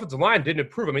 The offensive line didn't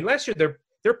improve. I mean, last year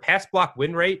their pass block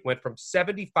win rate went from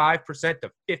 75%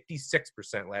 to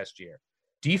 56% last year.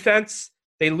 Defense,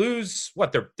 they lose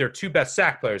their two best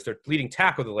sack players, their leading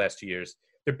tackle the last 2 years.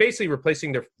 They're basically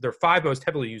replacing their five most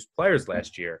heavily used players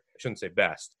last year. I shouldn't say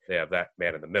best. They have that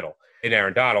man in the middle in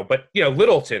Aaron Donald. But,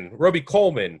 Littleton, Roby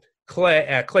Coleman,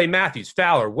 Clay Matthews,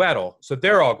 Fowler, Weddle. So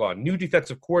they're all gone. New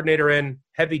defensive coordinator in,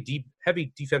 heavy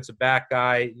defensive back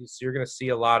guy. So you're going to see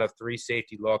a lot of 3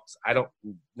 safety looks. I don't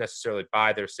necessarily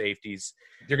buy their safeties.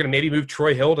 You're going to maybe move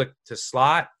Troy Hill to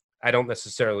slot. I don't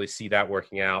necessarily see that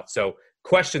working out. So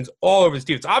questions all over this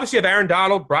defense. Obviously, you have Aaron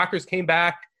Donald. Brockers came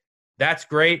back. That's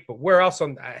great. But where else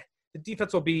on the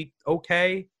defense will be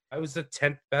okay? I was the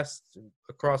 10th best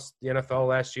across the NFL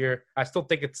last year. I still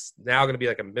think it's now going to be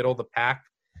like a middle of the pack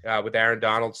with Aaron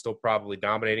Donald still probably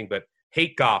dominating. But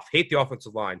hate Goff, hate the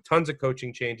offensive line, tons of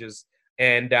coaching changes.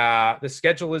 And the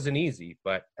schedule isn't easy.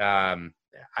 But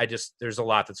there's a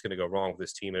lot that's going to go wrong with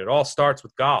this team. And it all starts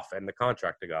with Goff and the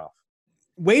contract to Goff.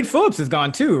 Wade Phillips is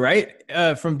gone too, right?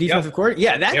 From defensive coordinator.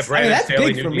 Yeah, that's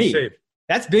big for me.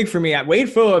 That's big for me. Wade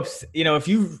Phillips, if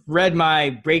you've read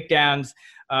my breakdowns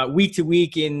week to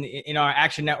week in our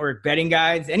Action Network betting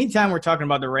guides, anytime we're talking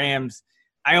about the Rams,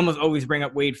 I almost always bring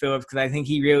up Wade Phillips because I think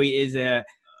he really is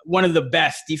one of the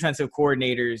best defensive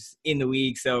coordinators in the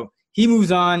league. So he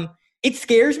moves on. It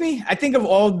scares me. I think of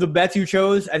all the bets you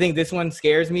chose, I think this one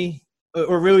scares me,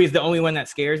 or really is the only one that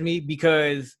scares me,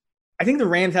 because I think the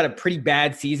Rams had a pretty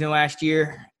bad season last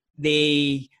year.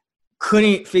 They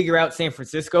couldn't figure out San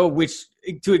Francisco, which,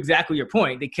 to exactly your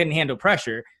point, they couldn't handle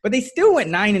pressure. But they still went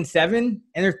 9-7, and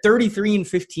they're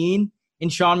 33-15 in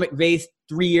Sean McVay's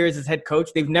 3 years as head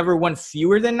coach. They've never won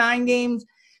fewer than 9 games.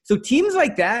 So teams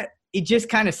like that, it just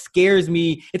kind of scares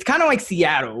me. It's kind of like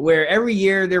Seattle, where every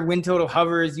year their win total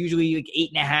hovers usually like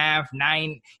 8.5,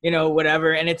 9,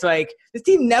 whatever. And it's like this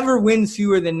team never wins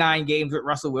fewer than 9 games with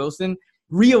Russell Wilson.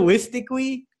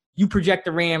 Realistically, you project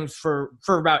the Rams for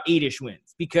about 8-ish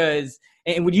wins because,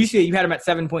 and would you say you had them at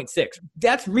 7.6?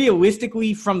 That's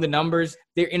realistically from the numbers.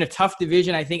 They're in a tough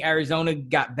division. I think Arizona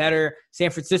got better. San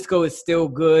Francisco is still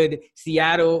good.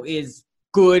 Seattle is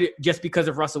good just because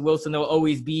of Russell Wilson. They'll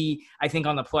always be, I think,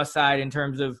 on the plus side in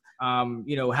terms of,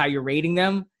 how you're rating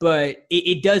them. But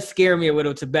it does scare me a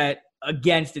little to bet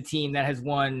against a team that has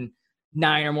won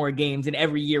 9 or more games in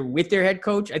every year with their head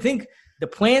coach. I think the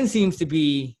plan seems to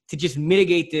be to just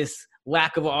mitigate this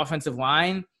lack of an offensive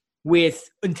line with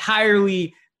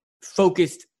entirely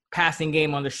focused passing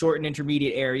game on the short and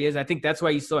intermediate areas. I think that's why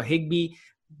you saw Higbee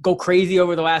go crazy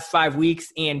over the last 5 weeks,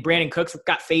 and Brandon Cooks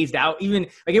got phased out. Even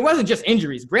like it wasn't just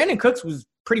injuries. Brandon Cooks was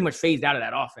pretty much phased out of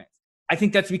that offense. I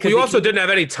think that's because you also didn't have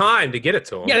any time to get it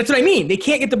to him. Yeah, that's what I mean. They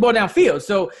can't get the ball downfield.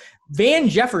 So Van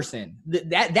Jefferson,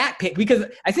 that pick, because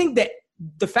I think that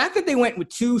the fact that they went with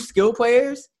 2 skill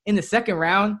players in the second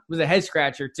round was a head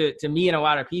scratcher to me and a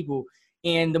lot of people.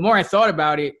 And the more I thought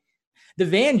about it, the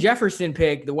Van Jefferson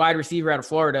pick, the wide receiver out of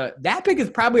Florida, that pick is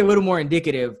probably a little more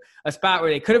indicative, a spot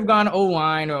where they could have gone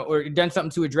O-line or done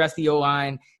something to address the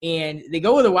O-line. And they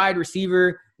go with a wide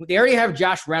receiver. They already have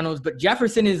Josh Reynolds, but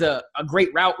Jefferson is a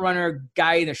great route runner,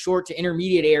 guy in the short to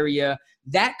intermediate area.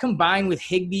 That combined with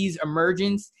Higbee's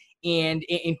emergence and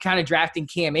kind of drafting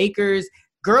Cam Akers.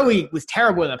 Gurley was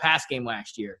terrible in the pass game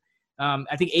last year.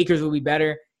 I think Akers will be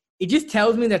better. It just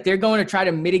tells me that they're going to try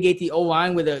to mitigate the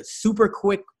O-line with a super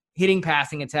quick hitting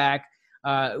passing attack.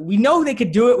 We know they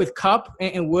could do it with Kupp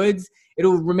and Woods. It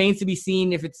remains to be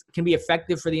seen if it can be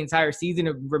effective for the entire season.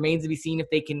 It remains to be seen if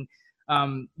they can,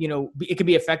 it could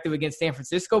be effective against San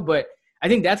Francisco. But I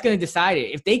think that's going to decide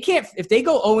it. If they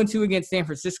go 0-2 against San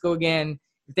Francisco again,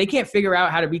 if they can't figure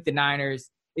out how to beat the Niners,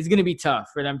 it's going to be tough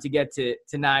for them to get to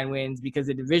 9 wins because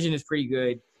the division is pretty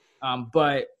good.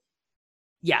 But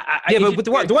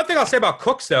the one thing I'll say about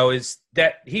Cooks, though, is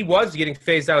that he was getting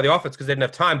phased out of the offense because they didn't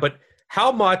have time. But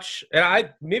how much – and I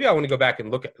want to go back and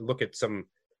look at some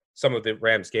of the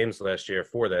Rams games last year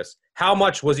for this. How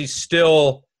much was he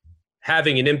still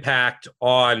having an impact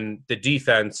on the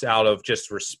defense out of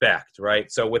just respect, right?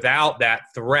 So without that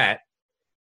threat,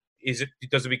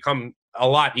 does it become a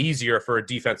lot easier for a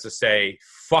defense to say,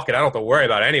 fuck it, I don't have to worry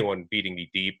about anyone beating me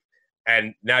deep.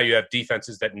 And now you have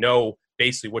defenses that know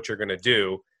basically what you're going to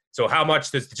do. So how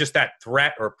much does just that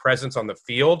threat or presence on the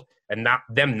field and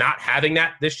not having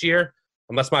that this year,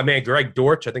 unless my man Greg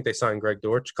Dortch, I think they signed Greg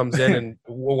Dortch, comes in and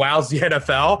wows the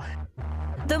NFL.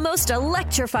 The most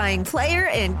electrifying player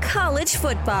in college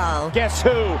football. Guess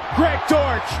who? Greg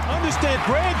Dortch. Understand,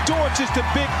 Greg Dortch is the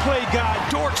big play guy.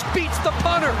 Dortch beats the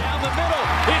punter. Down the middle,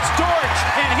 it's Dortch,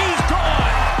 and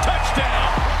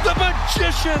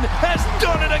magician has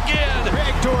done it again.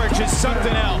 Greg Dortch is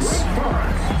something else.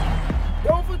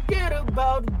 Don't forget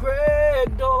about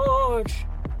Greg Dortch.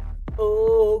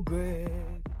 Oh, Greg.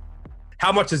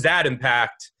 How much does that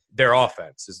impact their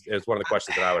offense is one of the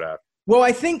questions that I would have. Well,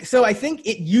 I think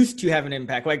it used to have an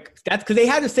impact. Like, that's because they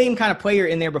had the same kind of player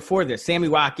in there before this, Sammy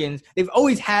Watkins. They've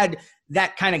always had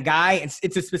that kind of guy.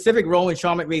 It's a specific role in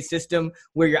Sean McVay's system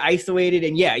where you're isolated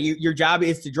and, yeah, your job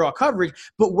is to draw coverage.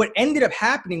 But what ended up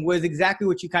happening was exactly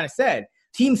what you kind of said.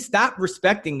 Teams stopped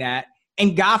respecting that,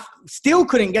 and Goff still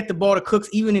couldn't get the ball to Cooks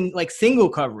even in, like, single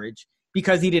coverage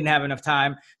because he didn't have enough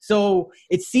time. So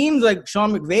it seems like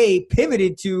Sean McVay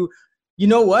pivoted to, you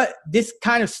know what, this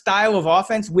kind of style of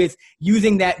offense with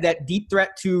using that deep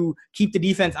threat to keep the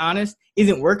defense honest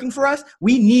isn't working for us.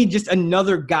 We need just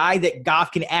another guy that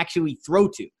Goff can actually throw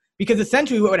to. Because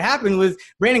essentially what would happen was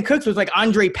Brandon Cooks was like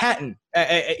Andre Patton,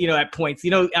 at points.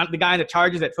 The guy in the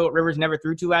Chargers that Phillip Rivers never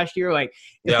threw to last year. Like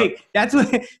that's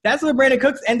what Brandon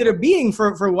Cooks ended up being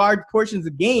for large portions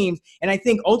of games. And I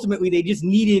think ultimately they just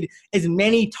needed as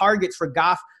many targets for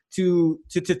Goff to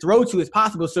throw to as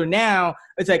possible. So now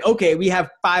it's like, okay, we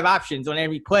have 5 options on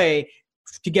every play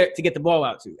to get the ball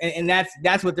out to. And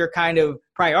that's what they're kind of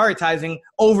prioritizing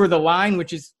over the line,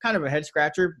 which is kind of a head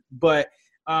scratcher. But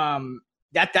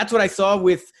that's what I saw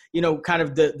with, kind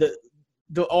of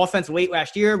the offense late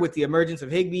last year with the emergence of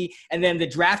Higbee and then the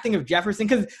drafting of Jefferson.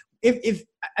 Because if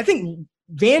I think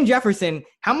Van Jefferson,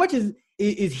 how much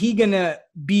is he going to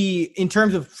be in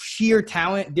terms of sheer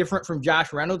talent different from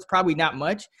Josh Reynolds? Probably not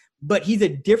much, but he's a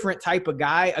different type of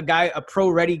guy, a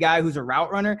pro-ready guy who's a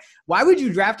route runner. Why would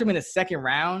you draft him in the second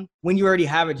round when you already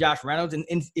have a Josh Reynolds and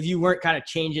if you weren't kind of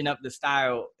changing up the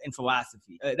style and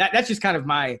philosophy? That's just kind of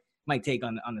my take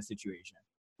on the situation.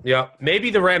 Yeah,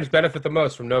 maybe the Rams benefit the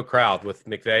most from no crowd with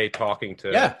McVay talking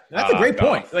to. Yeah, that's a great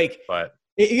point. Because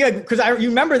you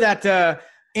remember that.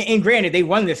 And granted, they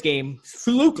won this game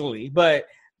flukily, but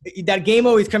that game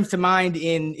always comes to mind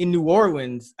in New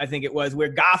Orleans, I think it was, where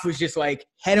Goff was just like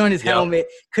head on his helmet,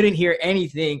 couldn't hear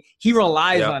anything. He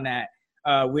relies on that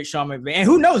with Sean McVay. And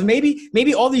who knows,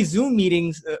 maybe all these Zoom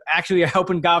meetings actually are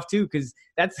helping Goff too, because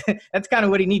that's kind of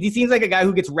what he needs. He seems like a guy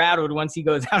who gets rattled once he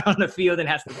goes out on the field and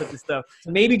has to put the stuff. So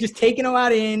maybe just taking a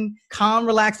lot in, calm,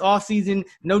 relaxed offseason,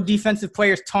 no defensive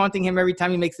players taunting him every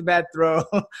time he makes a bad throw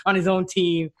on his own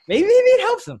team. Maybe it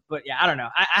helps him. But yeah, I don't know.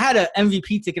 I had an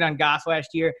MVP ticket on Goff last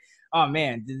year. Oh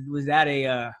man, was that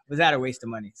a waste of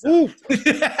money? So.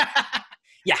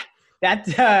 Yeah,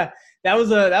 that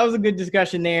was a good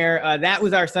discussion there. That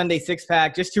was our Sunday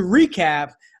six-pack. Just to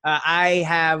recap, I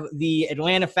have the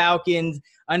Atlanta Falcons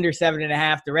under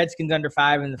 7.5, the Redskins under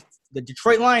 5, and the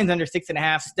Detroit Lions under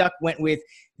 6.5. Stuck went with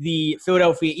the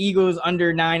Philadelphia Eagles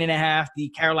under 9.5, the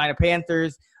Carolina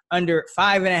Panthers under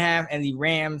 5.5, and the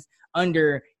Rams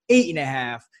under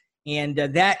 8.5. And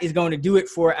that is going to do it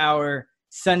for our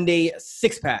Sunday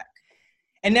six-pack.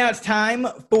 And now it's time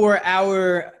for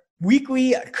our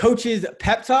weekly coaches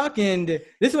pep talk, and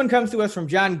this one comes to us from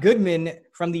John Goodman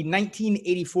from the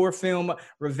 1984 film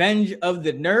Revenge of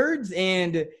the Nerds.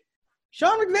 And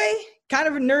Sean McVay, kind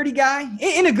of a nerdy guy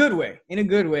in a good way.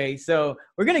 So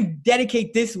we're going to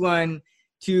dedicate this one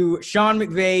to Sean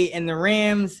McVay and the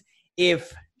Rams.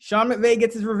 If Sean McVay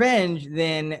gets his revenge,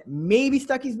 then maybe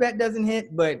Stucky's bet doesn't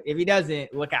hit, but if he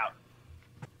doesn't, look out.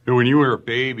 When you were a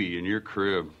baby in your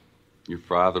crib, your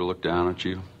father looked down at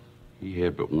you. He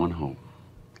had but one hope.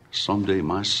 Someday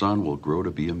my son will grow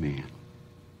to be a man.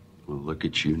 Well, look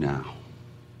at you now.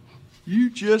 You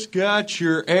just got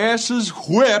your asses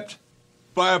whipped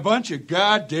by a bunch of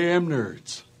goddamn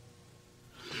nerds.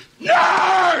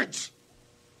 Nerds!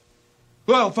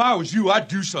 Well, if I was you, I'd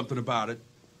do something about it.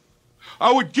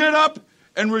 I would get up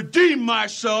and redeem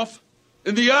myself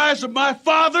in the eyes of my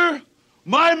father,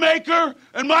 my maker,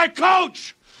 and my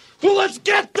coach. Well, let's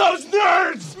get those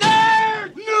nerds!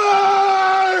 Nerds!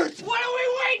 Nerds! What are we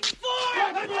waiting for?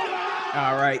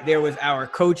 All right, there was our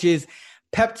coaches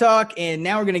pep talk, and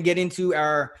now we're going to get into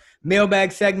our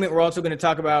mailbag segment. We're also going to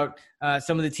talk about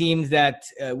some of the teams that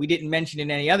we didn't mention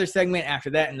in any other segment after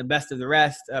that and the best of the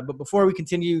rest. But before we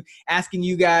continue, asking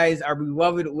you guys, our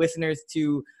beloved listeners,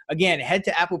 to, again, head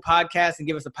to Apple Podcasts and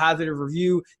give us a positive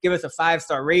review, give us a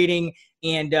 5-star rating,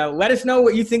 and let us know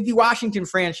what you think the Washington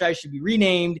franchise should be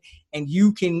renamed, and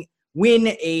you can win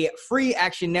a free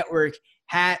Action Network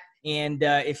hat. And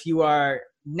if you are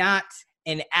not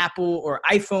an Apple or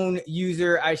iPhone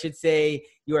user, I should say,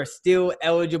 you are still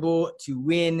eligible to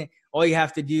win. All you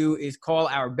have to do is call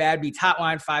our Bad Beats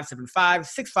hotline,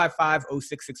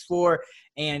 575-655-0664,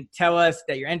 and tell us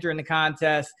that you're entering the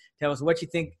contest. Tell us what you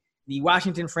think the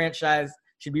Washington franchise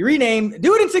should be renamed.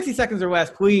 Do it in 60 seconds or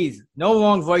less, please. No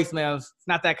long voicemails. It's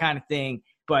not that kind of thing.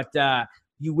 But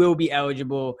you will be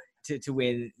eligible to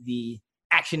win the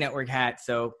Action Network hat.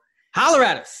 So holler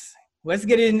at us. Let's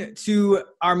get into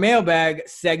our mailbag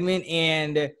segment.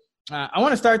 And I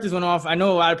want to start this one off. I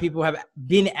know a lot of people have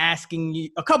been asking you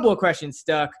a couple of questions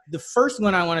stuck. The first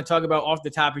one I want to talk about off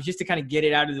the top is just to kind of get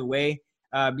it out of the way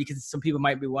because some people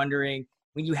might be wondering,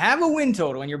 when you have a win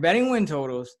total and you're betting win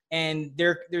totals and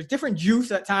there's different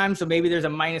juice at times. So maybe there's a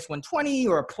minus 120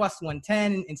 or a plus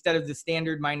 110 instead of the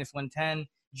standard minus 110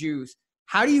 juice.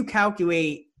 How do you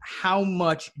calculate how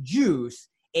much juice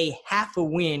a half a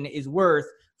win is worth?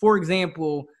 For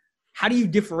example, how do you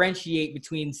differentiate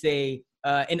between, say,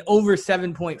 an over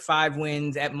 7.5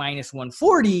 wins at minus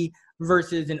 140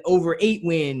 versus an over 8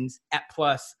 wins at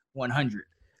plus 100?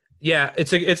 Yeah,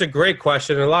 it's a great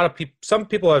question. And a lot of people, some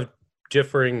people have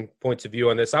differing points of view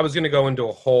on this. I was going to go into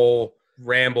a whole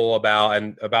ramble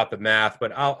about the math,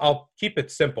 but I'll keep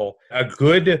it simple. A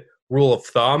good rule of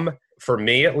thumb, for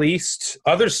me at least,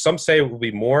 others, some say it will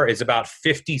be more, is about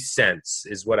 50 cents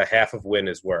is what a half of win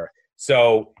is worth.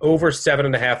 So over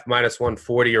 7.5 minus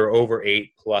 140 or over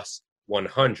 8 plus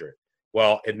 100.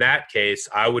 Well, in that case,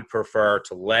 I would prefer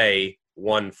to lay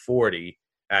 140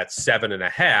 at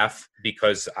 7.5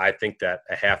 because I think that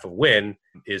a half a win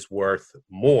is worth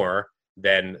more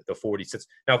than the 40 cents.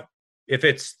 Now, if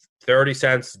it's 30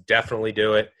 cents, definitely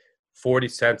do it. 40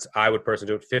 cents, I would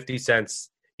personally do it. 50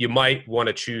 cents, you might want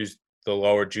to choose the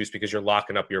lower juice because you're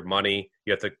locking up your money.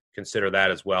 You have to consider that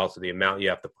as well, so the amount you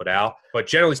have to put out. But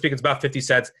generally speaking, it's about 50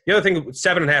 cents. The other thing,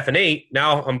 7.5 and 8,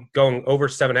 now I'm going over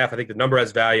 7.5. I think the number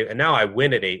has value, and now I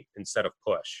win at 8 instead of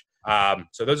push.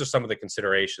 So those are some of the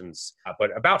considerations.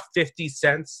 But about 50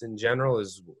 cents in general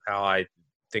is how I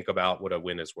think about what a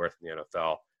win is worth in the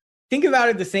NFL. Think about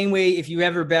it the same way if you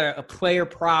ever bet a player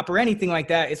prop or anything like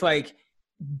that. It's like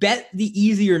bet the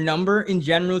easier number in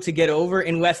general to get over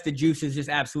unless the juice is just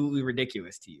absolutely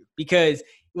ridiculous to you. Because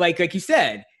like you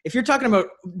said, if you're talking about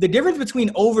the difference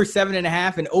between over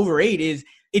 7.5 and over 8 is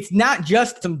it's not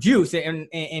just some juice and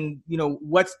you know,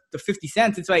 what's the 50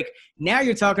 cents? It's like now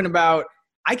you're talking about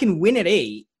I can win at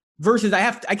 8 versus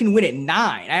I can win at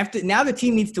 9. Now the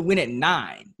team needs to win at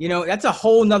 9. You know, that's a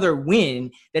whole nother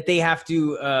win that they have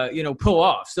to, pull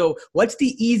off. So what's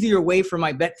the easier way for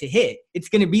my bet to hit? It's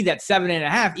going to be that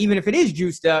 7.5, even if it is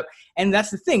juiced up. And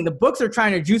that's the thing. The books are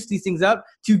trying to juice these things up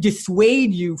to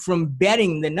dissuade you from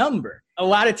betting the number. A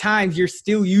lot of times you're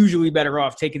still usually better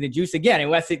off taking the juice again,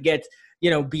 unless it gets,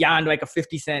 beyond like a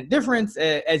 50-cent difference,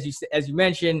 as you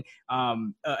mentioned.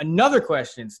 Another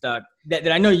question, Stuck,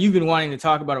 that I know you've been wanting to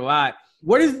talk about a lot.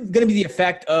 What is going to be the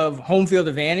effect of home field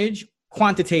advantage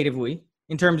quantitatively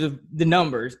in terms of the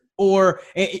numbers, or,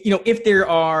 if there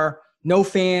are no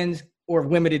fans or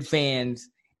limited fans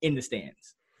in the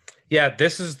stands? Yeah,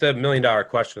 this is the million-dollar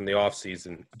question in the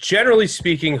offseason. Generally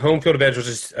speaking, home field advantage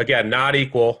is, again, not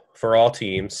equal for all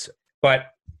teams. But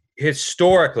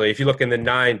historically, if you look in the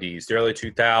 90s, the early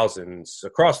 2000s,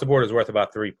 across the board is worth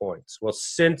about 3 points. Well,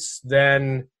 since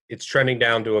then, it's trending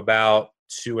down to about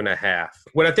 2.5.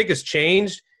 What I think has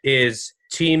changed is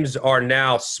teams are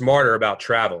now smarter about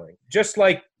traveling. Just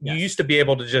like you used to be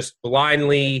able to just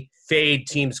blindly fade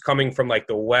teams coming from like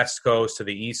the West Coast to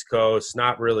the East Coast,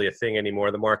 not really a thing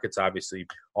anymore. The markets obviously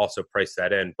also price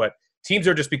that in. But teams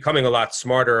are just becoming a lot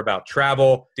smarter about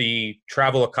travel. The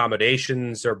travel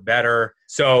accommodations are better.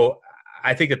 So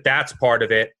I think that's part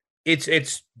of it.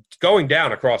 It's going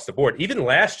down across the board. Even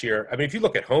last year, I mean, if you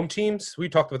look at home teams, we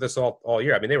talked about this all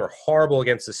year. I mean, they were horrible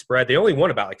against the spread. They only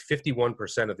won about like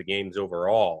 51% of the games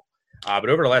overall. But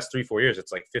over the last 3-4 years,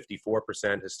 it's like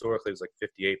 54%. Historically, it was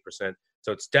like 58%.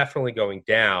 So it's definitely going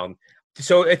down.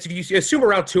 So if you assume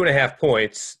around 2.5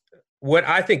 points, what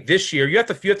I think this year, you have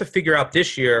to figure out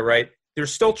this year, right?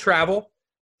 There's still travel.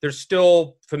 There's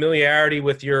still familiarity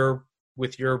with your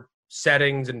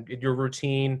settings and your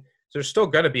routine. So there's still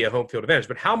going to be a home field advantage.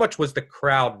 But how much was the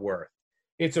crowd worth?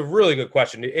 It's a really good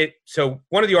question. So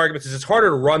one of the arguments is it's harder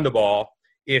to run the ball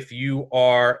if you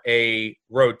are a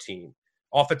road team.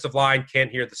 Offensive line can't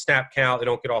hear the snap count. They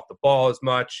don't get off the ball as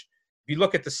much. If you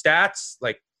look at the stats,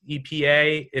 like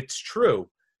EPA, it's true.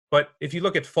 But if you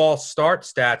look at false start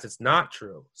stats, it's not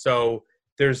true. So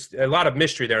there's a lot of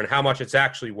mystery there in how much it's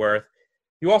actually worth.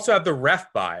 You also have the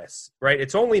ref bias, right?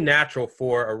 It's only natural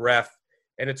for a ref,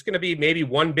 and it's going to be maybe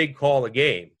one big call a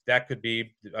game. That could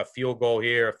be a field goal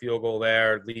here, a field goal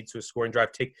there, leads to a scoring drive.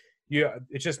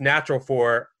 It's just natural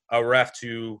for a ref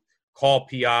to call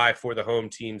PI for the home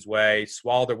team's way,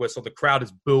 swallow their whistle. The crowd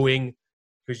is booing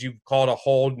because you called a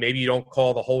hold. Maybe you don't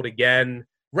call the hold again.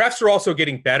 Refs are also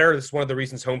getting better. This is one of the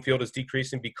reasons home field is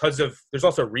decreasing because there's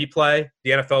also replay.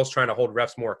 The NFL is trying to hold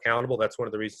refs more accountable. That's one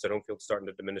of the reasons that home field is starting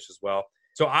to diminish as well.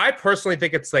 So I personally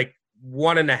think it's like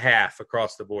 1.5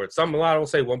 across the board. A lot will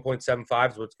say 1.75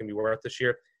 is what it's going to be worth this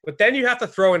year. But then you have to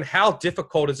throw in how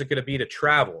difficult is it going to be to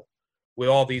travel with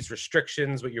all these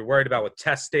restrictions, what you're worried about with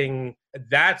testing.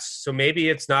 So maybe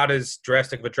it's not as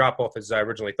drastic of a drop-off as I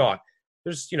originally thought.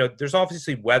 There's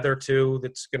obviously weather too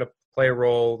that's going to play a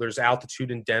role. There's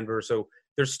altitude in Denver. So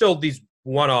there's still these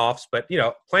one-offs. But,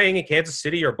 playing in Kansas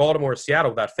City or Baltimore or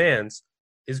Seattle without fans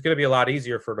is going to be a lot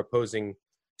easier for an opposing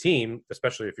team,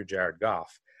 especially if you're Jared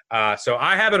Goff. So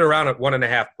I have it around at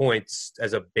 1.5 points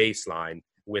as a baseline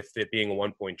with it being a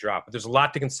 1-point drop. But there's a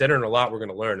lot to consider and a lot we're going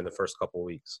to learn in the first couple of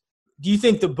weeks. Do you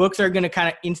think the books are going to kind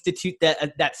of institute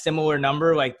that similar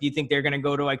number? Like, do you think they're going to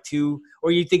go to like 2,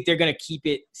 or you think they're going to keep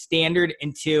it standard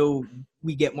until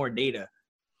we get more data?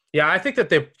 Yeah, I think that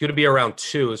they're going to be around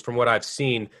 2 is from what I've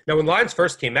seen. Now, when lines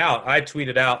first came out, I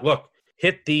tweeted out, look,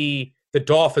 hit the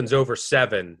Dolphins over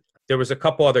 7. There was a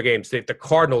couple other games. The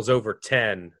Cardinals over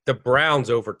 10. The Browns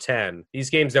over 10.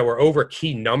 These games that were over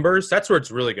key numbers, that's where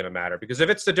it's really going to matter. Because if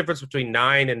it's the difference between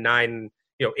 9 and 9,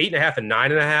 8.5 and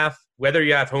 9.5, whether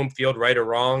you have home field right or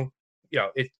wrong,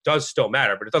 it does still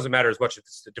matter. But it doesn't matter as much if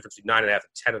it's the difference between 9.5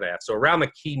 and 10.5. So around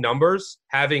the key numbers,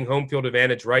 having home field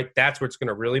advantage right, that's where it's going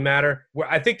to really matter.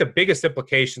 I think the biggest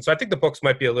implication, so I think the books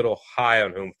might be a little high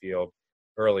on home field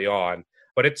early on,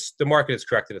 but the market has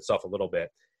corrected itself a little bit.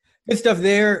 Good stuff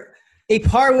there. A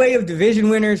parlay of division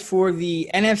winners for the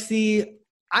NFC.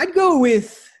 I'd go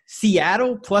with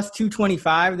Seattle plus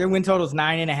 225. Their win total is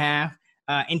 9.5.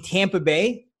 And Tampa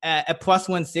Bay at plus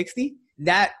 160.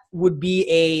 That would be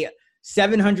a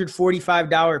 $745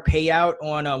 payout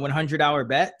on a $100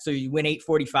 bet. So you win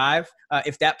 $845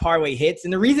 if that parlay hits.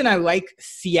 And the reason I like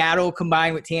Seattle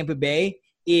combined with Tampa Bay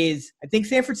is I think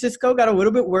San Francisco got a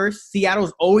little bit worse.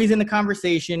 Seattle's always in the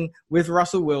conversation with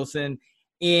Russell Wilson.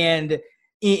 And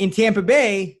in Tampa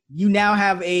Bay, you now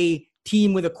have a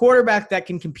team with a quarterback that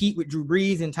can compete with Drew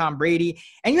Brees and Tom Brady.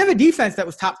 And you have a defense that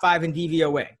was top 5 in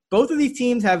DVOA. Both of these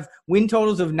teams have win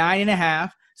totals of 9.5.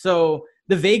 So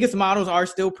the Vegas models are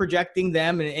still projecting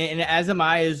them. And as am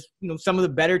I, as some of the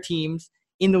better teams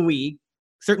in the league,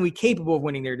 certainly capable of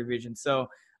winning their division. So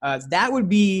that would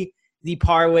be the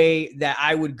parlay that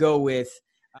I would go with.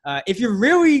 If you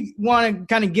really want to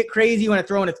kind of get crazy, you want to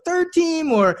throw in a third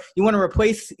team, or you want to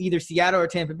replace either Seattle or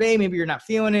Tampa Bay, maybe you're not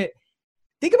feeling it,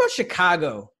 think about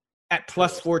Chicago at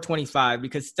plus 425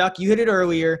 because, Stuck, you hit it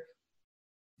earlier.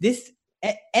 This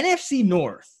NFC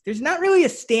North, there's not really a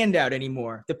standout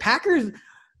anymore. The Packers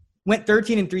went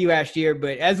 13-3 last year,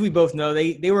 but as we both know,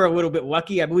 they were a little bit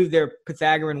lucky. I believe their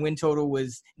Pythagorean win total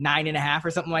was 9.5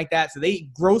 or something like that. So they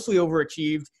grossly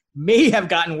overachieved, may have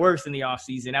gotten worse in the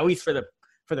offseason, at least for the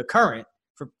current,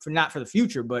 for not for the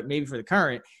future, but maybe for the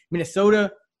current.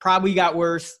 Minnesota probably got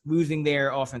worse, losing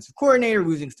their offensive coordinator,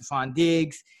 losing Stephon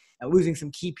Diggs, losing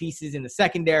some key pieces in the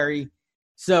secondary.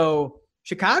 So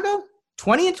Chicago,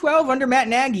 20-12 under Matt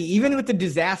Nagy, even with the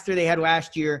disaster they had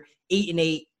last year,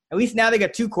 8-8. At least now they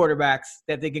got 2 quarterbacks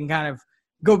that they can kind of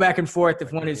go back and forth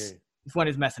if one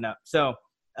is messing up. So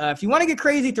if you want to get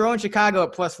crazy, throw in Chicago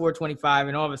at plus 425,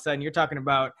 and all of a sudden you're talking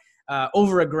about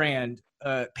over $1,000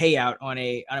 payout on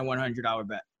a $100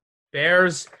 bet.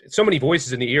 Bears, so many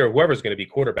voices in the ear of whoever's going to be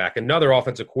quarterback. Another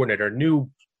offensive coordinator, new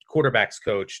quarterbacks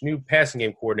coach, new passing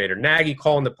game coordinator, Nagy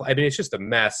calling the play. I mean, it's just a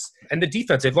mess. And the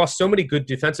defense, they've lost so many good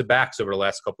defensive backs over the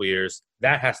last couple of years.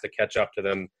 That has to catch up to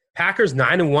them. Packers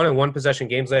 9-1 in one-possession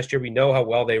games last year. We know how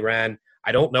well they ran.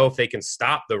 I don't know if they can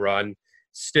stop the run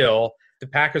still. The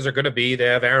Packers are going to be, they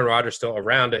have Aaron Rodgers still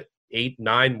around at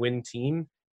 8-9 win team.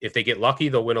 If they get lucky,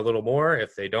 they'll win a little more.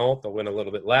 If they don't, they'll win a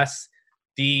little bit less.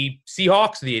 The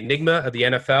Seahawks, the enigma of the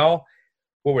NFL,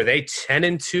 what were they,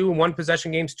 10-2 in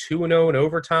one-possession games, 2-0 in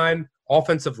overtime?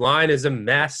 Offensive line is a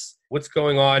mess. What's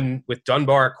going on with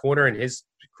Dunbar at corner and his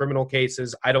criminal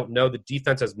cases? I don't know. The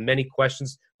defense has many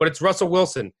questions, but it's Russell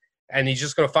Wilson, and he's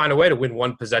just going to find a way to win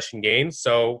one-possession games.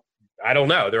 So I don't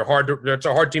know. It's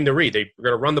a hard team to read. They're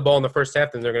going to run the ball in the first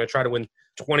half, and they're going to try to win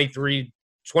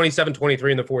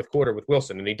 27-23 in the fourth quarter with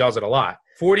Wilson, and he does it a lot.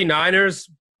 49ers,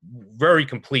 very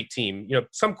complete team.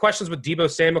 Some questions with Deebo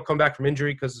Samuel come back from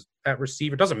injury because at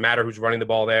receiver, it doesn't matter who's running the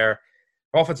ball there.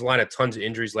 Offensive line had tons of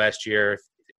injuries last year.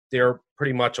 They're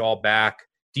pretty much all back.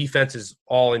 Defense is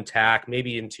all intact.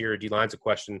 Maybe interior D-line's a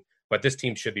question, but this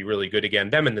team should be really good again.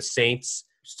 Them and the Saints.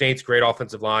 Saints, great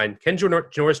offensive line. Can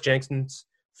Janoris Jenkins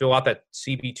fill out that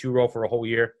CB2 role for a whole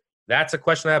year? That's a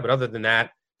question I have, but other than that,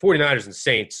 49ers and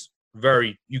Saints,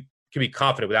 you can be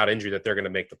confident without injury that they're going to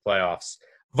make the playoffs.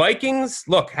 Vikings,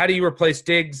 look, how do you replace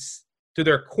Diggs? to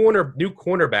their new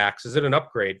cornerbacks, is it an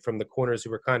upgrade from the corners who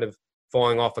were kind of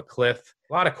falling off a cliff?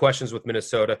 A lot of questions with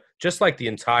Minnesota, just like the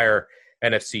entire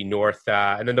NFC North.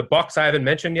 And then the Bucs I haven't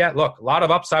mentioned yet. Look, a lot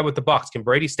of upside with the Bucs. Can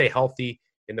Brady stay healthy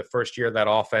in the first year of that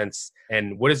offense?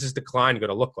 And what is this decline going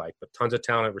to look like? But tons of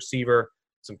talent at receiver,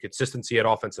 some consistency at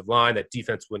offensive line. That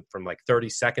defense went from like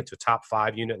 32nd to top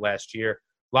 5 unit last year.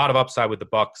 A lot of upside with the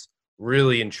Bucs.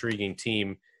 Really intriguing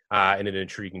team in an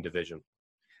intriguing division.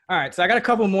 All right, so I got a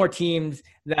couple more teams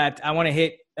that I want to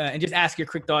hit and just ask your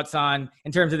quick thoughts on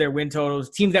in terms of their win totals,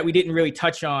 teams that we didn't really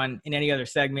touch on in any other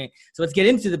segment. So let's get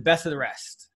into the best of the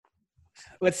rest.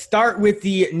 Let's start with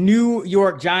the New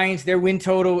York Giants. Their win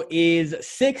total is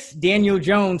 6. Daniel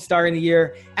Jones starting the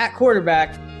year at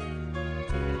quarterback.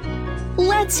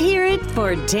 Let's hear it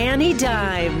for Danny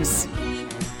Dimes.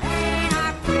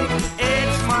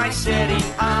 It's my city,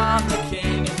 I'm the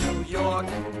king of New York.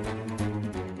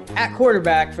 At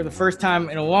quarterback for the first time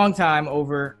in a long time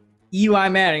over Eli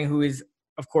Manning, who is,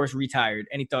 of course, retired.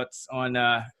 Any thoughts on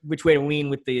which way to lean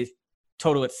with the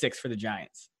total at 6 for the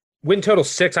Giants? Win total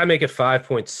 6. I make it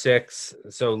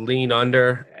 5.6, so lean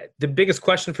under. The biggest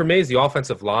question for me is the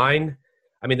offensive line.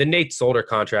 I mean, the Nate Solder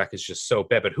contract is just so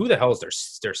bad, but who the hell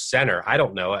is their center? I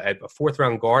don't know. A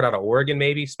 4th-round guard out of Oregon,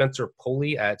 maybe? Spencer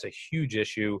Pulley. It's a huge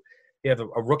issue. You have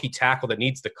a rookie tackle that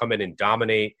needs to come in and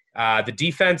dominate. The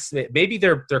defense, maybe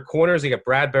their corners, they got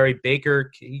Bradbury,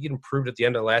 Baker. He improved at the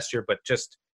end of last year, but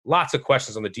just lots of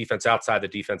questions on the defense outside the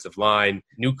defensive line,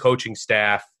 new coaching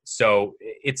staff. So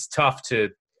it's tough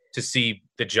to see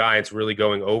the Giants really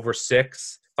going over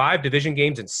 6. 5 division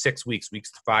games in 6 weeks, weeks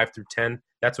 5 through 10.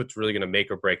 That's what's really going to make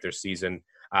or break their season.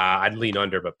 I'd lean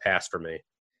under, but pass for me.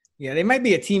 Yeah, they might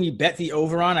be a team you bet the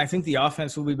over on. I think the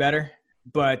offense will be better,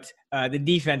 but the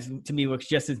defense to me looks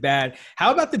just as bad.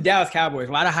 How about the Dallas Cowboys?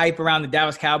 A lot of hype around the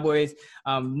Dallas Cowboys.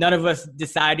 None of us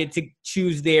decided to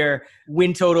choose their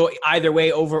win total either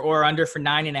way, over or under, for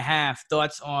 9.5.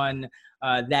 Thoughts on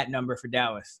that number for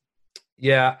Dallas?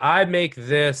 Yeah, I make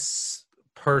this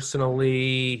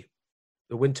personally,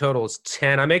 the win total is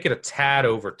 10. I make it a tad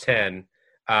over 10.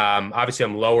 Obviously,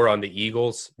 I'm lower on the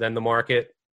Eagles than the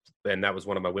market, and that was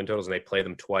one of my win totals, and they play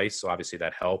them twice, so obviously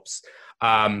that helps.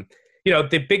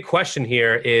 The big question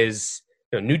here is,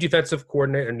 new defensive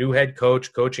coordinator, new head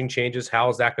coach, coaching changes. How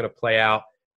is that going to play out?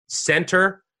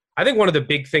 Center, I think one of the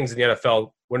big things in the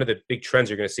NFL, one of the big trends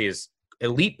you're going to see is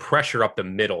elite pressure up the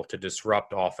middle to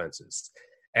disrupt offenses.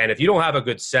 And if you don't have a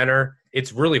good center,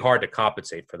 it's really hard to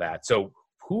compensate for that. So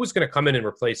who is going to come in and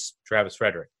replace Travis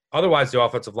Frederick? Otherwise, the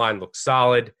offensive line looks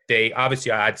solid. They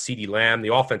obviously add CeeDee Lamb.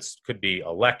 The offense could be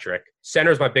electric.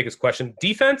 Center is my biggest question.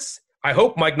 Defense, I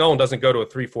hope Mike Nolan doesn't go to a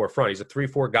 3-4 front. He's a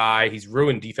 3-4 guy. He's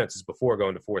ruined defenses before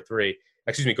going to 4-3.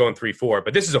 Going 3-4.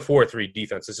 But this is a 4-3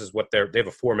 defense. This is what they have a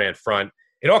 4-man front.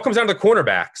 It all comes down to the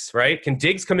cornerbacks, right? Can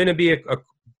Diggs come in and be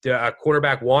a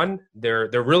quarterback 1? They're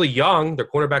really young. Their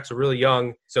cornerbacks are really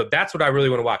young. So that's what I really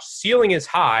want to watch. Ceiling is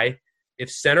high if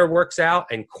center works out,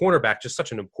 and cornerback, just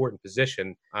such an important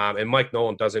position. And Mike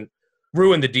Nolan doesn't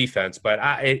ruin the defense, but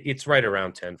it's right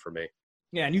around 10 for me.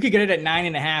 Yeah, and you could get it at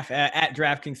 9.5 at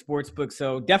DraftKings Sportsbook.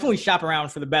 So definitely shop around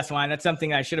for the best line. That's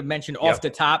something I should have mentioned off the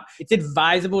top. It's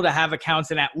advisable to have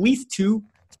accounts in at least 2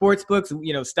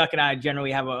 sportsbooks. Stuck and I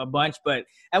generally have a bunch, but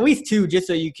at least 2, just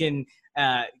so you can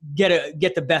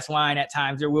get the best line at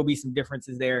times. There will be some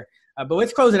differences there. But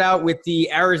let's close it out with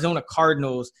the Arizona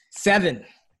Cardinals, 7.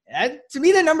 To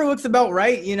me, the number looks about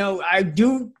right. I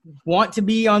do want to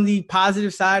be on the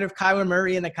positive side of Kyler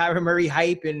Murray and the Kyler Murray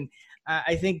hype, and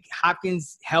I think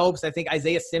Hopkins helps. I think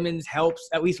Isaiah Simmons helps,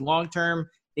 at least long-term.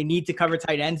 They need to cover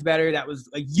tight ends better. That was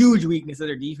a huge weakness of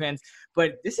their defense.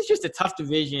 But this is just a tough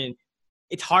division.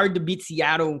 It's hard to beat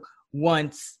Seattle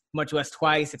once, much less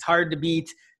twice. It's hard to beat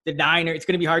the Niners. It's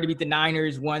going to be hard to beat the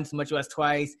Niners once, much less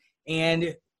twice.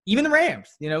 And even the Rams,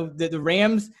 the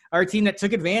Rams are a team that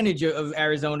took advantage of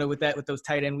Arizona with those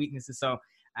tight end weaknesses. So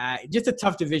just a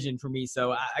tough division for me.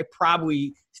 So I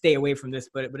probably stay away from this,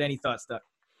 but any thoughts, Doug?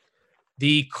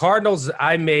 The Cardinals,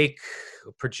 I make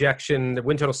projection, the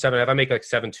win total 7.5. I make like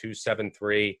 7-2,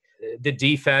 7-3. The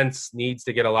defense needs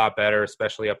to get a lot better,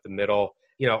 especially up the middle.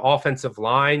 Offensive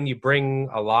line, you bring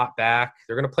a lot back.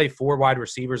 They're going to play 4 wide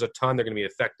receivers a ton. They're going to be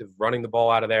effective running the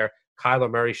ball out of there. Kyler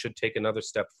Murray should take another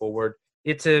step forward.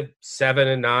 It's a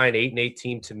 7-9, 8-8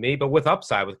 team to me, but with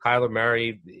upside with Kyler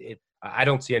Murray, I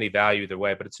don't see any value either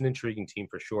way, but it's an intriguing team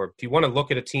for sure. If you want to look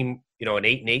at a team, an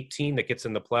 8-8 team that gets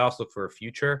in the playoffs, look for a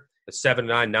future, a 7-9,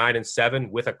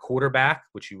 9-7 with a quarterback,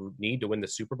 which you need to win the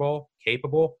Super Bowl,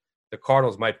 capable. The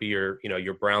Cardinals might be your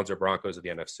Browns or Broncos of the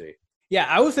NFC. Yeah,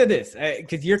 I will say this,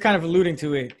 because you're kind of alluding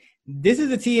to it. This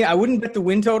is a team I wouldn't bet the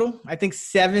win total. I think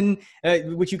 7,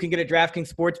 which you can get at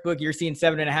DraftKings Sportsbook. You're seeing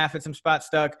 7.5 at some spots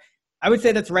stuck. I would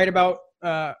say that's right about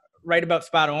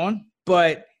spot on.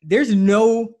 But there's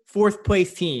no fourth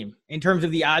place team in terms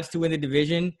of the odds to win the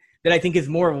division that I think is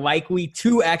more likely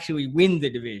to actually win the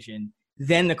division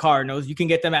than the Cardinals. You can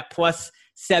get them at plus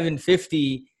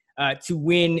 750 to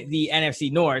win the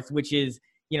NFC North, which is,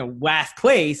 last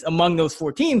place among those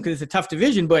 4 teams because it's a tough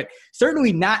division, but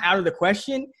certainly not out of the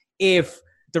question if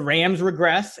the Rams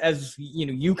regress, as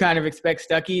you kind of expect,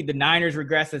 Stuckey, the Niners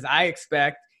regress as I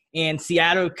expect, and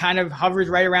Seattle kind of hovers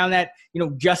right around that,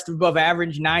 just above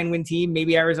average 9-win team.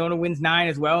 Maybe Arizona wins 9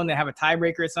 as well, and they have a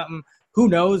tiebreaker or something. Who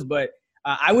knows? But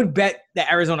I would bet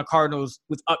the Arizona Cardinals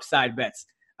with upside bets.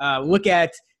 Look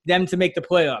at them to make the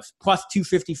playoffs, plus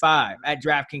 255 at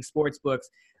DraftKings Sportsbooks.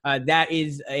 That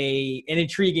is an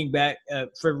intriguing bet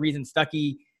for the reason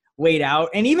Stuckey laid out.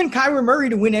 And even Kyler Murray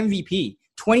to win MVP,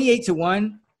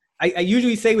 28-1. I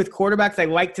usually say with quarterbacks, I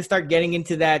like to start getting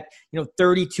into that,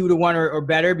 32-1 or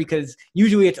better, because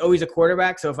usually it's always a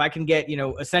quarterback. So if I can get,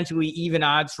 essentially even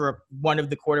odds for one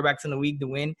of the quarterbacks in the league to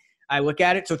win, I look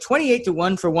at it. So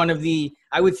 28-1 for one of the,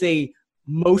 I would say,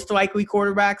 most likely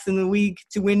quarterbacks in the league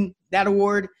to win that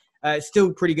award,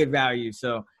 still pretty good value.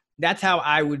 So that's how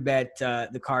I would bet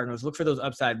the Cardinals. Look for those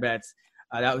upside bets.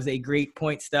 That was a great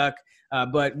point, Stuck.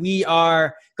 But we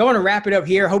are going to wrap it up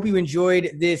here. Hope you enjoyed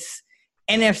this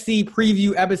NFC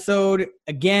preview episode.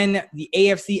 Again, the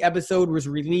AFC episode was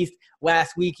released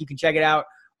last week. You can check it out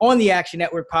on the Action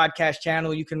Network podcast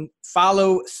channel. You can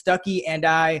follow Stuckey and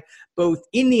I both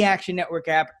in the Action Network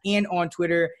app and on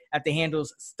Twitter at the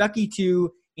handles Stuckey2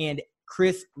 and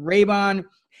Chris Raybon.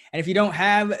 And if you don't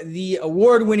have the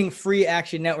award-winning free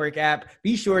Action Network app,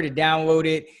 be sure to download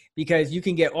it, because you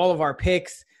can get all of our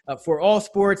picks for all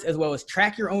sports, as well as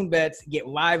track your own bets, get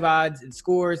live odds and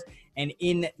scores, and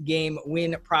in-game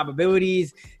win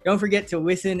probabilities. Don't forget to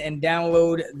listen and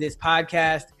download this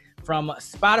podcast from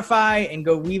Spotify, and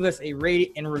go leave us a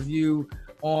rate and review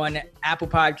on Apple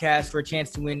Podcasts for a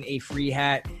chance to win a free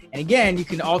hat. And again, you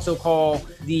can also call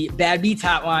the Bad Beats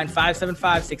hotline,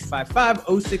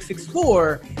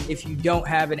 575-655-0664, if you don't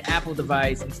have an Apple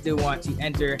device and still want to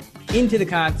enter into the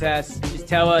contest. Just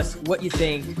tell us what you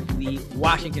think the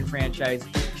Washington franchise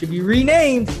should be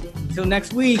renamed. Until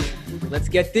next week, let's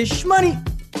get this shmoney.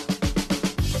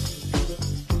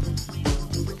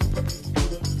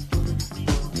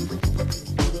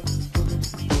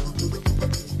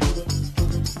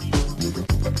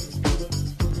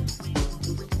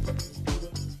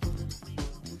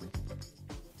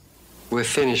 We're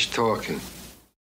finished talking.